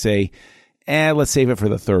it and you say, let's save it for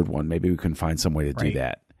the third one. Maybe we can find some way to do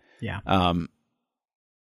that. Yeah.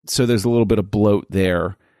 So there's a little bit of bloat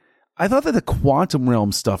there. I thought that the quantum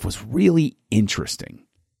realm stuff was really interesting.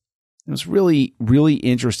 It was really, really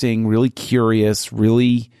interesting, really curious,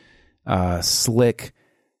 really slick.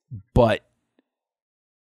 But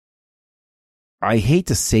I hate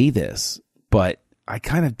to say this, but I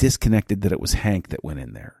kind of disconnected that it was Hank that went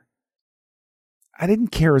in there. I didn't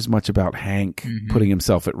care as much about Hank putting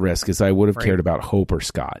himself at risk as I would have cared about Hope or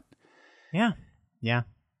Scott. Yeah. Yeah.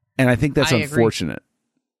 And I think that's unfortunate.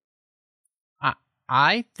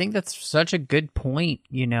 I think that's such a good point,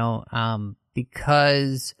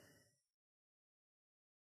 because,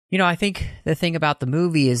 I think the thing about the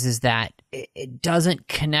movie is that it doesn't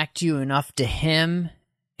connect you enough to him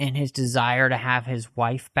and his desire to have his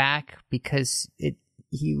wife back, because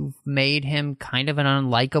you've made him kind of an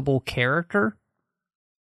unlikable character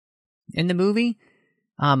in the movie,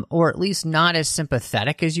 or at least not as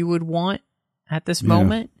sympathetic as you would want at this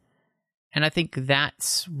moment. And I think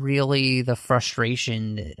that's really the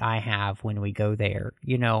frustration that I have when we go there,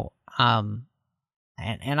 you know. And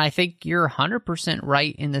I think you're 100%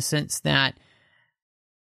 right in the sense that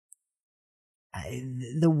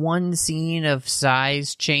the one scene of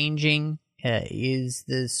size changing is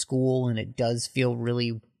the school, and it does feel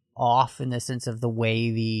really off in the sense of the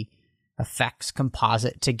way the effects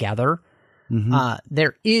composite together. Mm-hmm.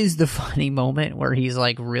 There is the funny moment where he's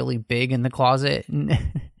like really big in the closet, and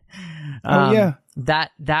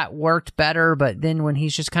that worked better. But then when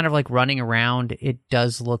he's just kind of like running around, it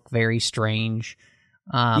does look very strange.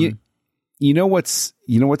 You know what's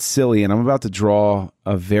silly, and I'm about to draw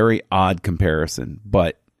a very odd comparison,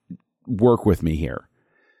 but work with me here.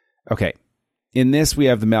 Okay. In this, we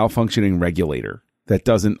have the malfunctioning regulator that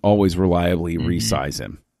doesn't always reliably resize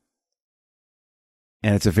him.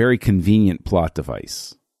 And it's a very convenient plot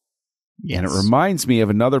device. Yes. And it reminds me of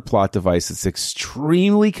another plot device that's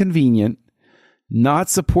extremely convenient, not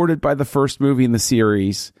supported by the first movie in the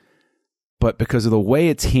series, but because of the way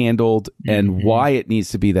it's handled and why it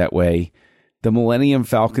needs to be that way, the Millennium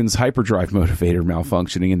Falcon's hyperdrive motivator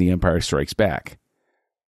malfunctioning in The Empire Strikes Back.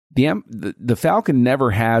 The Falcon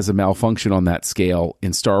never has a malfunction on that scale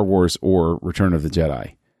in Star Wars or Return of the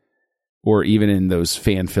Jedi, or even in those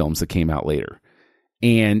fan films that came out later.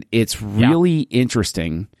 And it's really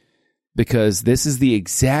interesting because this is the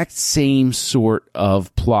exact same sort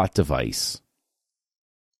of plot device,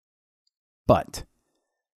 but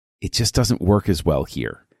it just doesn't work as well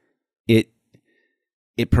here.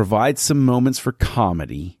 It provides some moments for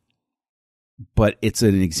comedy, but it's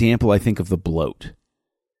an example, I think, of the bloat.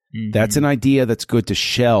 Mm-hmm. That's an idea that's good to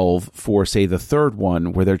shelve for, say, the third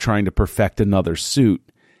one, where they're trying to perfect another suit,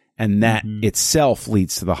 and that itself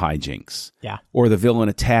leads to the hijinks. Yeah. Or the villain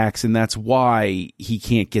attacks, and that's why he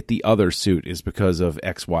can't get the other suit, is because of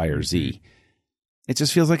X, Y, or Z. It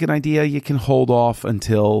just feels like an idea you can hold off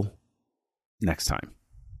until next time.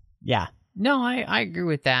 Yeah. No, I agree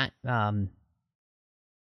with that.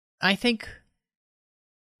 I think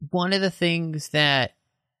one of the things that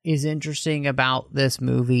is interesting about this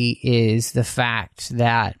movie is the fact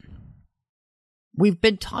that we've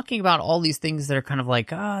been talking about all these things that are kind of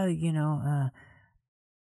like, am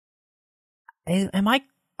I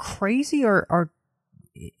crazy or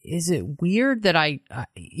is it weird that I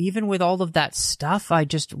even with all of that stuff, I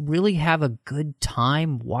just really have a good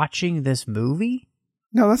time watching this movie?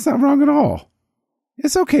 No, that's not wrong at all.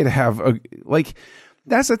 It's okay to have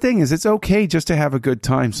that's the thing, is it's okay just to have a good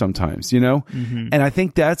time sometimes, you know? Mm-hmm. And I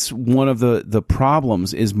think that's one of the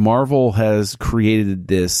problems is Marvel has created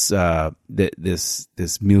this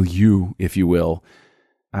this milieu, if you will.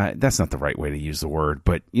 That's not the right way to use the word,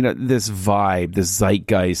 but you know, this vibe, this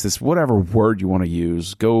zeitgeist, this whatever word you want to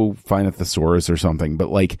use, go find a thesaurus or something. But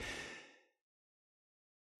like,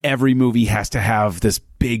 every movie has to have this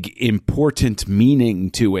big, important meaning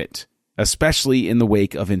to it, especially in the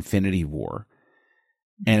wake of Infinity War.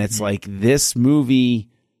 And it's like, this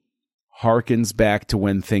movie harkens back to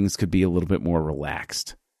when things could be a little bit more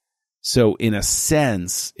relaxed. So in a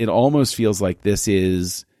sense, it almost feels like this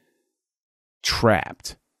is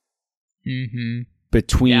trapped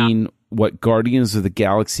between what Guardians of the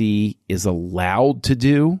Galaxy is allowed to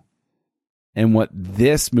do and what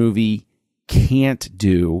this movie can't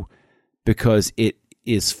do, because it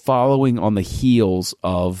is following on the heels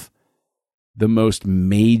of the most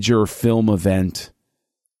major film event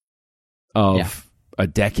of a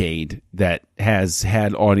decade that has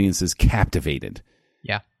had audiences captivated.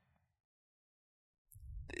 Yeah.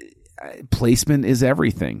 Placement is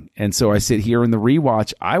everything. And so I sit here in the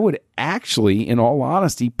rewatch. I would actually, in all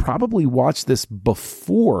honesty, probably watch this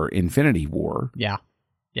before Infinity War. Yeah.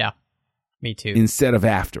 Yeah. Me too. Instead of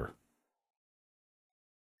after.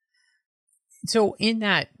 So in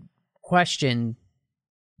that question,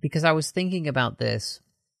 because I was thinking about this,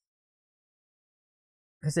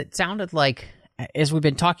 because it sounded like, as we've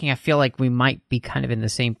been talking, I feel like we might be kind of in the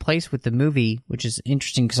same place with the movie, which is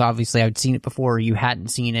interesting because obviously I'd seen it before, you hadn't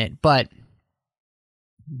seen it. But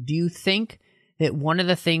do you think that one of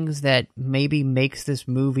the things that maybe makes this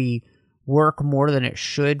movie work more than it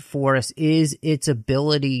should for us is its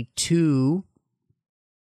ability to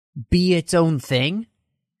be its own thing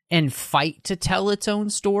and fight to tell its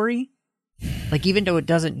own story? Like, even though it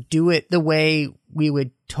doesn't do it the way we would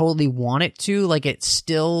totally want it to, like, it's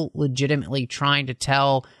still legitimately trying to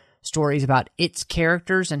tell stories about its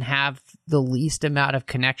characters and have the least amount of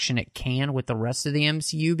connection it can with the rest of the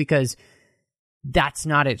MCU, because that's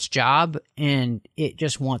not its job, and it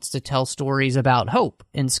just wants to tell stories about Hope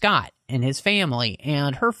and Scott and his family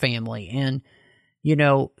and her family. And, you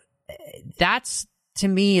know, that's, to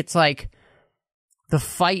me, it's like, the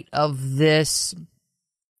fight of this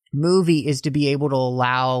movie is to be able to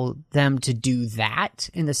allow them to do that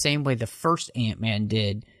in the same way the first Ant-Man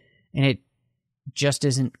did, and it just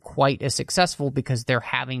isn't quite as successful because they're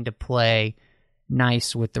having to play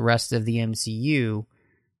nice with the rest of the MCU,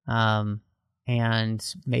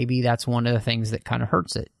 and maybe that's one of the things that kind of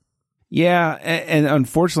hurts it. Yeah, and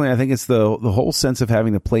unfortunately, I think it's the whole sense of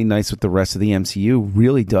having to play nice with the rest of the MCU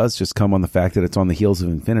really does just come on the fact that it's on the heels of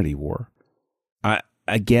Infinity War.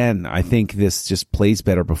 I think this just plays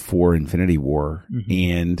better before Infinity War,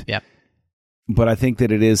 and but I think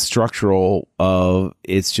that it is structural.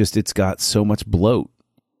 It's got so much bloat,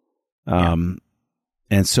 and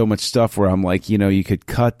so much stuff where I'm like, you could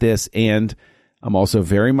cut this, and I'm also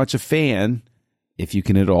very much a fan, if you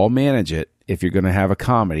can at all manage it, if you're going to have a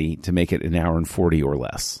comedy, to make it an hour and 40 or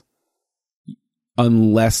less,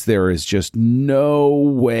 unless there is just no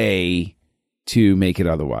way to make it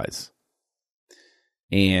otherwise.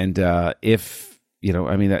 And if,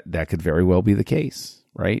 that could very well be the case,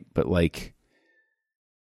 right? But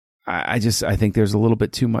I think there's a little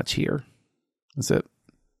bit too much here. That's it.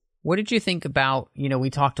 What did you think about, we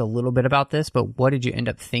talked a little bit about this, but what did you end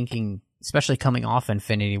up thinking, especially coming off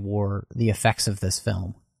Infinity War, the effects of this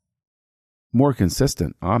film? More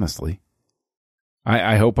consistent, honestly.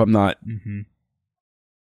 I hope I'm not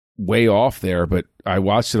way off there, but I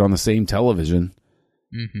watched it on the same television.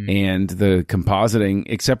 And the compositing,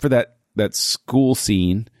 except for that school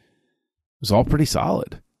scene, was all pretty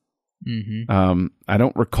solid. I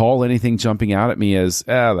don't recall anything jumping out at me as,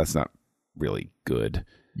 that's not really good.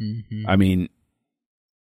 I mean,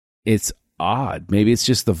 it's odd. Maybe it's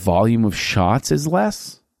just the volume of shots is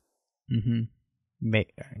less.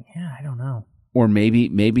 Yeah, I don't know. Or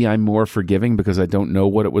maybe I'm more forgiving because I don't know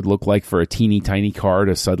what it would look like for a teeny tiny car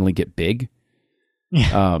to suddenly get big.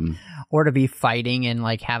 Or to be fighting and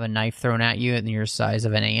have a knife thrown at you and you're the size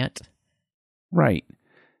of an ant. Right.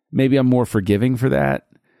 Maybe I'm more forgiving for that.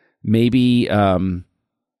 Maybe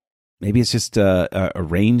it's just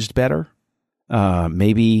arranged better.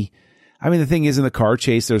 The thing is, in the car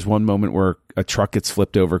chase, there's one moment where a truck gets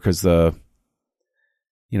flipped over because they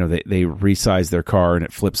resize their car and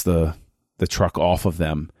it flips the truck off of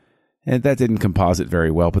them. And that didn't composite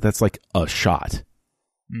very well, but that's like a shot.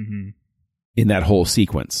 In that whole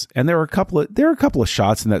sequence. And there are a couple of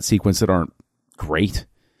shots in that sequence that aren't great,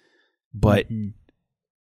 but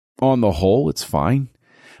on the whole, it's fine.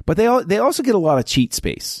 But they also get a lot of cheat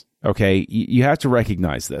space. Okay. You have to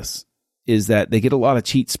recognize this, is that they get a lot of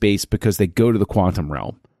cheat space because they go to the quantum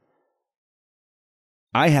realm.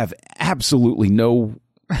 I have absolutely no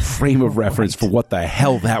frame of reference for what the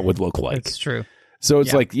hell that would look like. It's true. So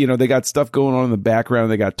it's they got stuff going on in the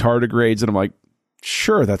background. They got tardigrades, and I'm like,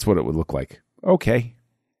 sure, that's what it would look like. Okay.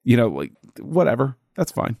 Whatever.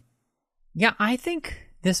 That's fine. Yeah, I think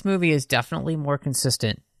this movie is definitely more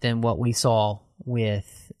consistent than what we saw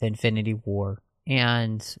with Infinity War.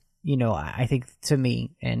 And, I think to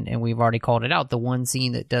me, and we've already called it out, the one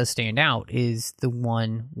scene that does stand out is the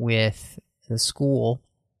one with the school.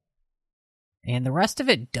 And the rest of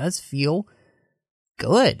it does feel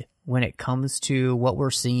good when it comes to what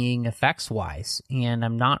we're seeing effects-wise. And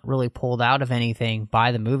I'm not really pulled out of anything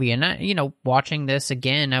by the movie. And, watching this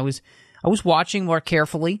again, I was watching more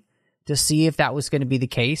carefully to see if that was going to be the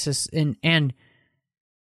case. And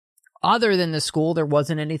other than the school, there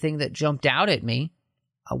wasn't anything that jumped out at me.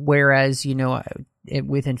 Whereas,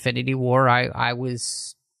 with Infinity War, I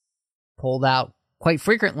was pulled out quite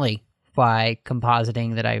frequently by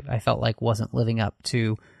compositing that I felt like wasn't living up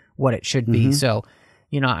to what it should be. So,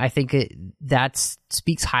 I think that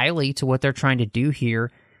speaks highly to what they're trying to do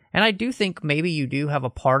here. And I do think maybe you do have a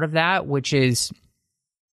part of that, which is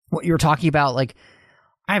what you were talking about.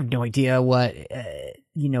 I have no idea what, it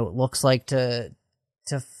looks like to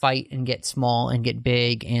fight and get small and get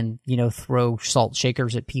big and, throw salt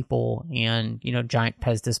shakers at people and, giant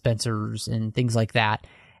Pez dispensers and things like that.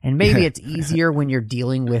 And maybe it's easier when you're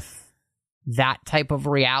dealing with that type of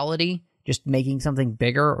reality, just making something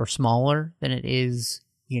bigger or smaller than it is,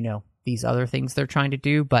 these other things they're trying to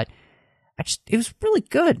do. But it was really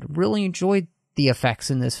good. Really enjoyed the effects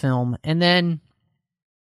in this film. And then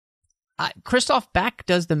Christoph Beck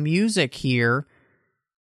does the music here.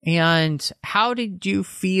 And how did you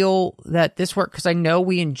feel that this worked? Because I know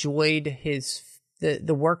we enjoyed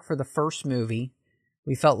the work for the first movie.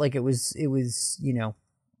 We felt like it was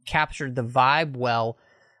captured the vibe well.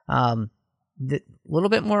 A little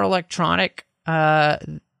bit more electronic,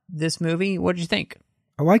 this movie. What did you think?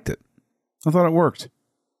 I liked it. I thought it worked.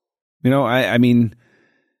 I mean,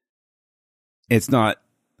 it's not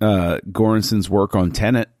Goranson's work on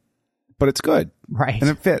Tenet, but it's good. Right.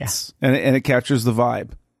 And it fits. And it captures the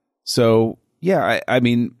vibe. So yeah, I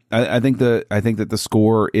mean, I think that the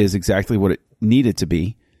score is exactly what it needed to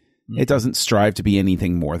be. It doesn't strive to be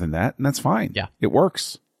anything more than that, and that's fine. Yeah. It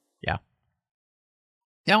works. Yeah.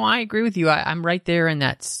 No, I agree with you. I'm right there in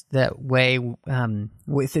that way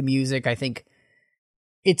with the music. I think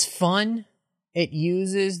it's fun. It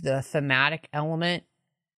uses the thematic element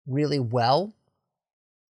really well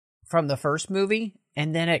from the first movie,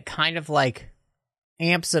 and then it kind of like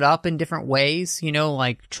amps it up in different ways, you know,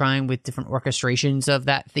 like trying with different orchestrations of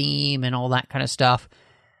that theme and all that kind of stuff.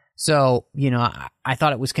 So, you know, I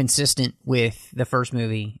thought it was consistent with the first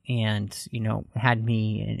movie and, you know, had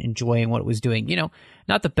me enjoying what it was doing. You know,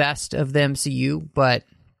 not the best of the MCU, but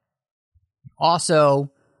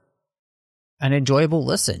also an enjoyable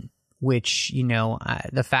listen, which, you know,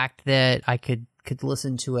 the fact that I could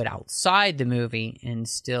listen to it outside the movie and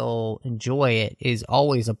still enjoy it is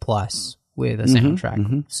always a plus with a soundtrack.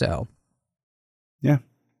 Mm-hmm. So, yeah.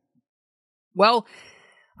 Well,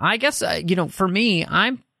 I guess, you know, for me,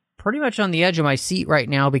 I'm pretty much on the edge of my seat right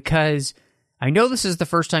now because I know this is the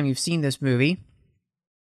first time you've seen this movie,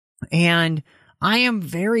 and I am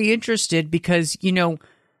very interested because, you know,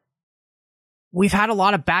 we've had a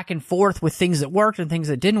lot of back and forth with things that worked and things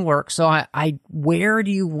that didn't work. So I where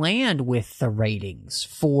do you land with the ratings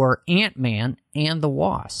for Ant-Man and the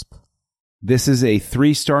Wasp? This is a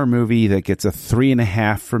 3-star movie that gets a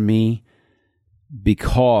 3.5 from me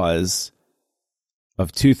because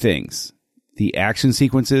of two things. The action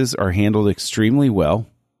sequences are handled extremely well.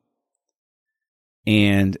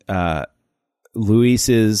 And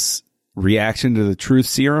Luis's reaction to the truth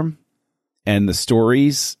serum and the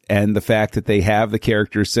stories and the fact that they have the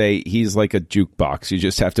characters say he's like a jukebox. You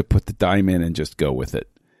just have to put the dime in and just go with it.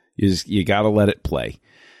 You got to let it play.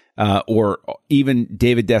 Or even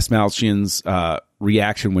David Dastmalchian's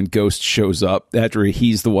reaction when Ghost shows up after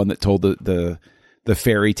he's the one that told the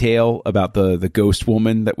fairy tale about the ghost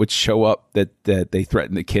woman that would show up that they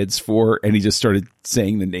threatened the kids for, and he just started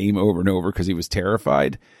saying the name over and over because he was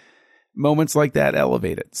terrified. Moments like that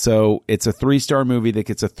elevate it. So it's a 3-star movie that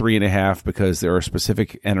gets a 3.5 because there are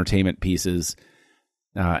specific entertainment pieces,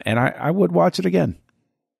 and I would watch it again.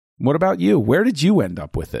 What about you? Where did you end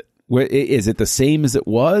up with it? Is it the same as it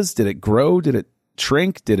was? Did it grow? Did it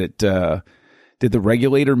shrink? Did the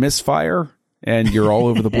regulator misfire and you're all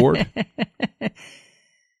over the board?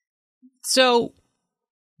 So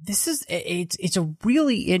this is, it's a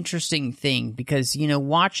really interesting thing because, you know,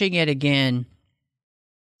 watching it again,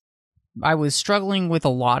 I was struggling with a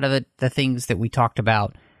lot of the things that we talked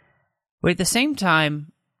about. But at the same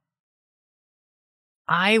time,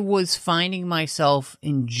 I was finding myself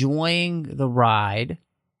enjoying the ride,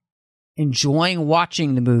 enjoying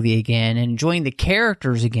watching the movie again, and enjoying the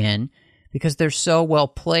characters again because they're so well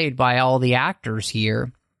played by all the actors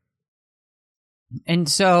here. And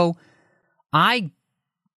so I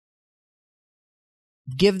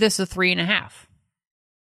give this a 3.5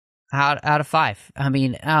 out of 5. I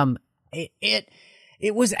mean,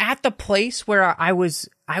 it was at the place where I was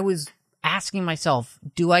asking myself,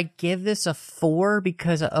 do I give this a 4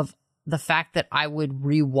 because of the fact that I would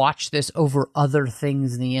rewatch this over other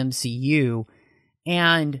things in the MCU?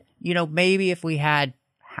 And, you know, maybe if we had,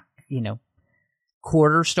 you know,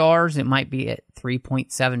 quarter stars, it might be at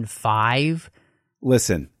 3.75.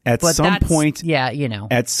 Listen, at some point, yeah, you know,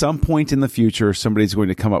 at some point in the future, somebody's going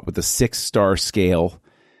to come up with a 6-star scale,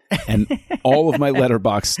 and all of my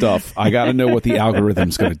letterbox stuff, I got to know what the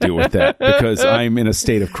algorithm's going to do with that because I'm in a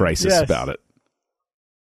state of crisis about it.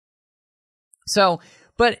 So,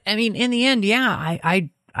 but I mean, in the end, yeah,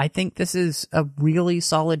 I think this is a really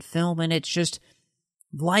solid film, and it's just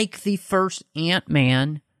like the first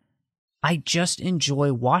Ant-Man. I just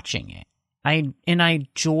enjoy watching it. I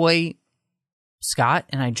enjoy Scott,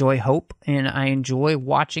 and I enjoy Hope, and I enjoy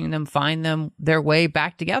watching them find their way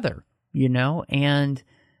back together, you know? And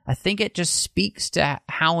I think it just speaks to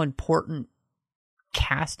how important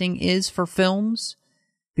casting is for films,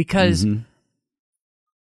 because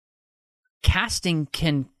casting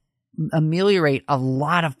can ameliorate a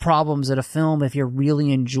lot of problems at a film if you're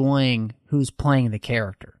really enjoying who's playing the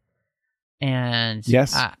character. And,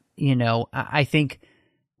 yes, you know, I think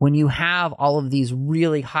when you have all of these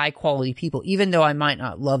really high-quality people, even though I might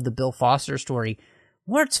not love the Bill Foster story,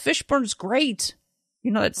 Lawrence Fishburne's great.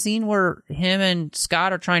 You know, that scene where him and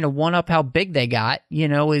Scott are trying to one-up how big they got, you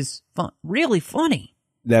know, is really funny.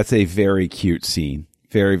 That's a very cute scene.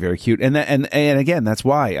 Very, very cute. And again, that's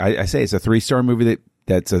why I say it's a 3-star movie that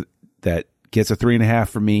gets a 3.5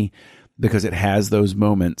 for me, because it has those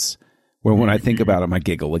moments where when I think about them, I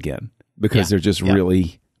giggle again because they're just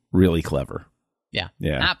really, really clever. Yeah,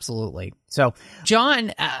 Yeah. absolutely. So,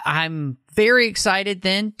 John, I'm very excited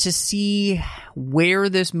then to see where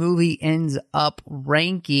this movie ends up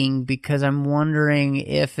ranking, because I'm wondering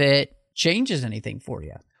if it changes anything for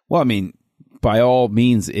you. Well, I mean, by all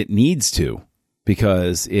means, it needs to,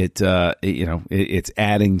 because it's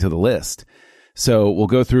adding to the list. So we'll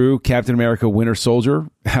go through Captain America: Winter Soldier.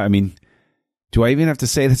 I mean, do I even have to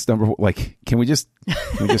say this number? Like, can we just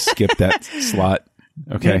skip that slot?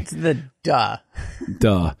 Okay. It's the duh.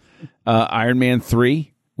 Iron Man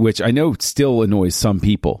 3, which I know still annoys some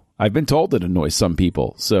people. I've been told it annoys some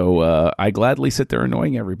people. So I gladly sit there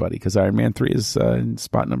annoying everybody, because Iron Man 3 is in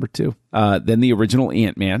spot number 2. Then the original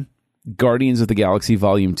Ant-Man, Guardians of the Galaxy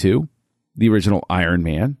Volume 2, the original Iron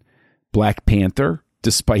Man, Black Panther,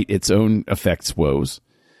 despite its own effects woes,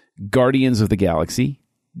 Guardians of the Galaxy,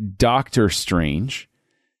 Doctor Strange,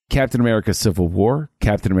 Captain America: Civil War,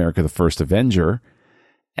 Captain America: The First Avenger,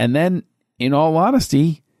 and then, in all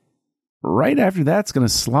honesty, right after that's going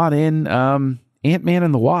to slot in Ant-Man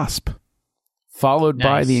and the Wasp, followed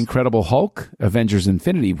by The Incredible Hulk, Avengers: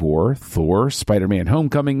 Infinity War, Thor, Spider-Man: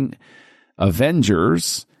 Homecoming,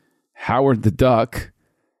 Avengers, Howard the Duck,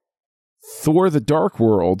 Thor: The Dark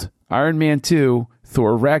World, Iron Man 2,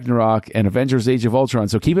 Thor: Ragnarok, and Avengers: Age of Ultron.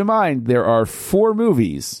 So keep in mind, there are 4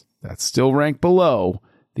 movies that still rank below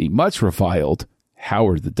the much reviled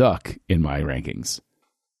Howard the Duck in my rankings.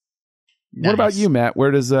 Nice. What about you, Matt? Where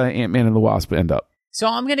does Ant-Man and the Wasp end up? So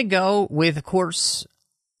I'm going to go with, of course,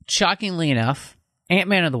 shockingly enough,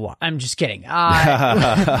 Ant-Man and the Wasp. I'm just kidding. Matt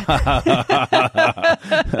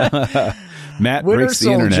Winter breaks the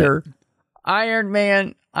internet. Soldier, Iron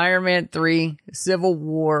Man 3, Civil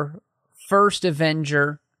War, First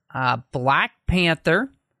Avenger, Black Panther,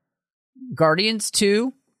 Guardians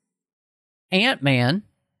 2, Ant-Man,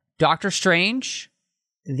 Doctor Strange,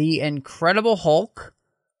 The Incredible Hulk,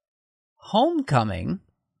 Homecoming,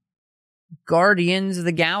 Guardians of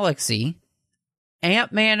the Galaxy,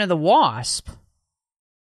 Ant-Man and the Wasp,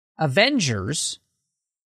 Avengers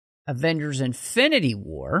Infinity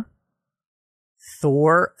War,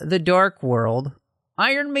 Thor: The Dark World,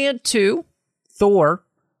 Iron Man 2, Thor,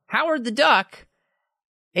 Howard the Duck,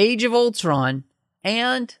 Age of Ultron,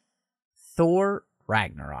 and Thor: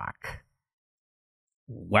 Ragnarok.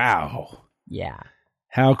 Wow. Yeah.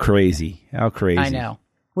 How crazy. I know.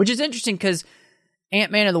 Which is interesting, because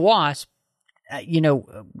Ant-Man and the Wasp,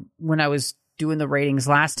 when I was doing the ratings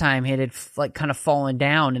last time, it had like kind of fallen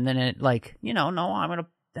down, and then it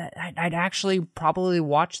I'd actually probably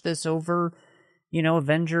watch this over,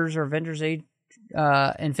 Avengers or Avengers Age,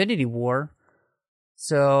 Infinity War.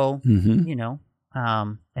 So,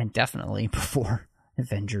 and definitely before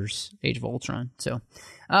Avengers Age of Ultron. So,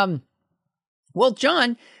 well,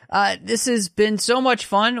 John, this has been so much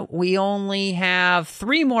fun. We only have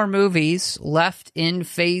 3 more movies left in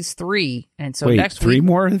Phase 3. And so next week... 3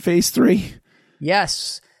 more in Phase 3?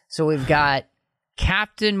 Yes. So we've got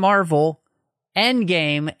Captain Marvel,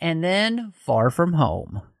 Endgame, and then Far From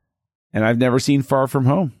Home. And I've never seen Far From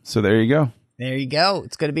Home. So there you go. There you go.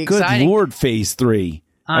 It's going to be exciting. Good Lord, Phase 3.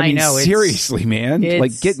 I mean, know. Seriously, man.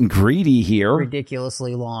 Like, getting greedy here.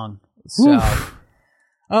 Ridiculously long. So... Oof.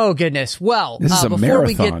 Oh, goodness. Well, before marathon.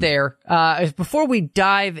 We get there, before we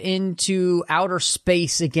dive into outer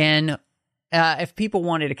space again, if people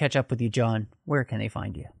wanted to catch up with you, John, where can they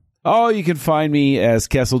find you? Oh, you can find me as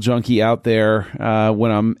Kessel Junkie out there when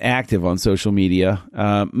I'm active on social media.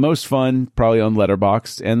 Most fun, probably on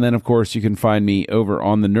Letterboxd. And then, of course, you can find me over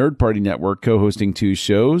on the Nerd Party Network, co-hosting 2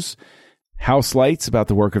 shows. House Lights, about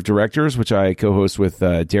the work of directors, which I co-host with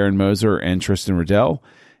Darren Moser and Tristan Riddell.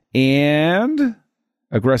 And...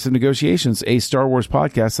 Aggressive Negotiations, a Star Wars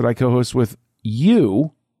podcast that I co-host with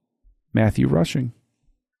you, Matthew Rushing.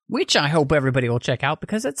 Which I hope everybody will check out,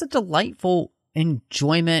 because it's a delightful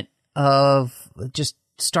enjoyment of just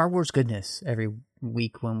Star Wars goodness every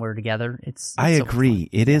week when we're together. I agree.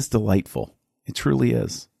 It is delightful. It truly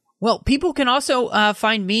is. Well, people can also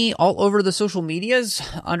find me all over the social medias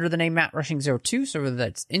under the name Matt Rushing02. So whether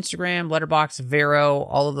that's Instagram, Letterboxd, Vero,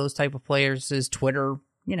 all of those type of places, Twitter,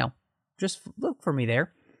 just look for me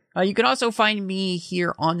there. You can also find me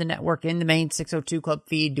here on the network in the main 602 Club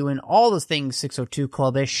feed, doing all the things 602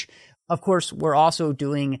 Club-ish. Of course, we're also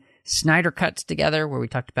doing Snyder Cuts together, where we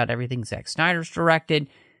talked about everything Zack Snyder's directed.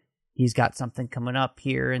 He's got something coming up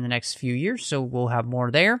here in the next few years, so we'll have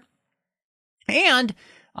more there. And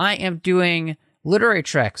I am doing Literary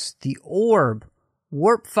Treks, The Orb,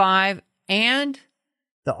 Warp 5, and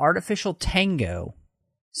The Artificial Tango.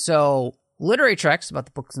 So... Literary Treks about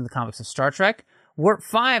the books and the comics of Star Trek. Warp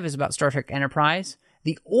 5 is about Star Trek Enterprise.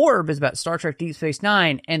 The Orb is about Star Trek Deep Space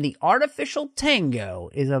Nine, and the Artificial Tango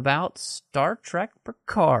is about Star Trek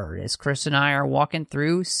Picard, as Chris and I are walking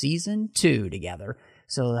through Season 2 together.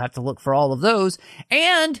 So you'll have to look for all of those.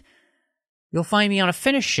 And you'll find me on a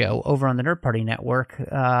Finnish show over on the Nerd Party Network,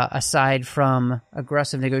 aside from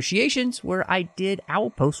Aggressive Negotiations, where I did Owl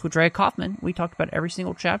Post with Drea Kaufman. We talked about every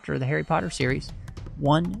single chapter of the Harry Potter series,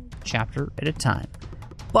 one chapter at a time.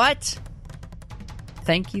 But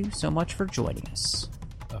thank you so much for joining us.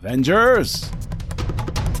 Avengers!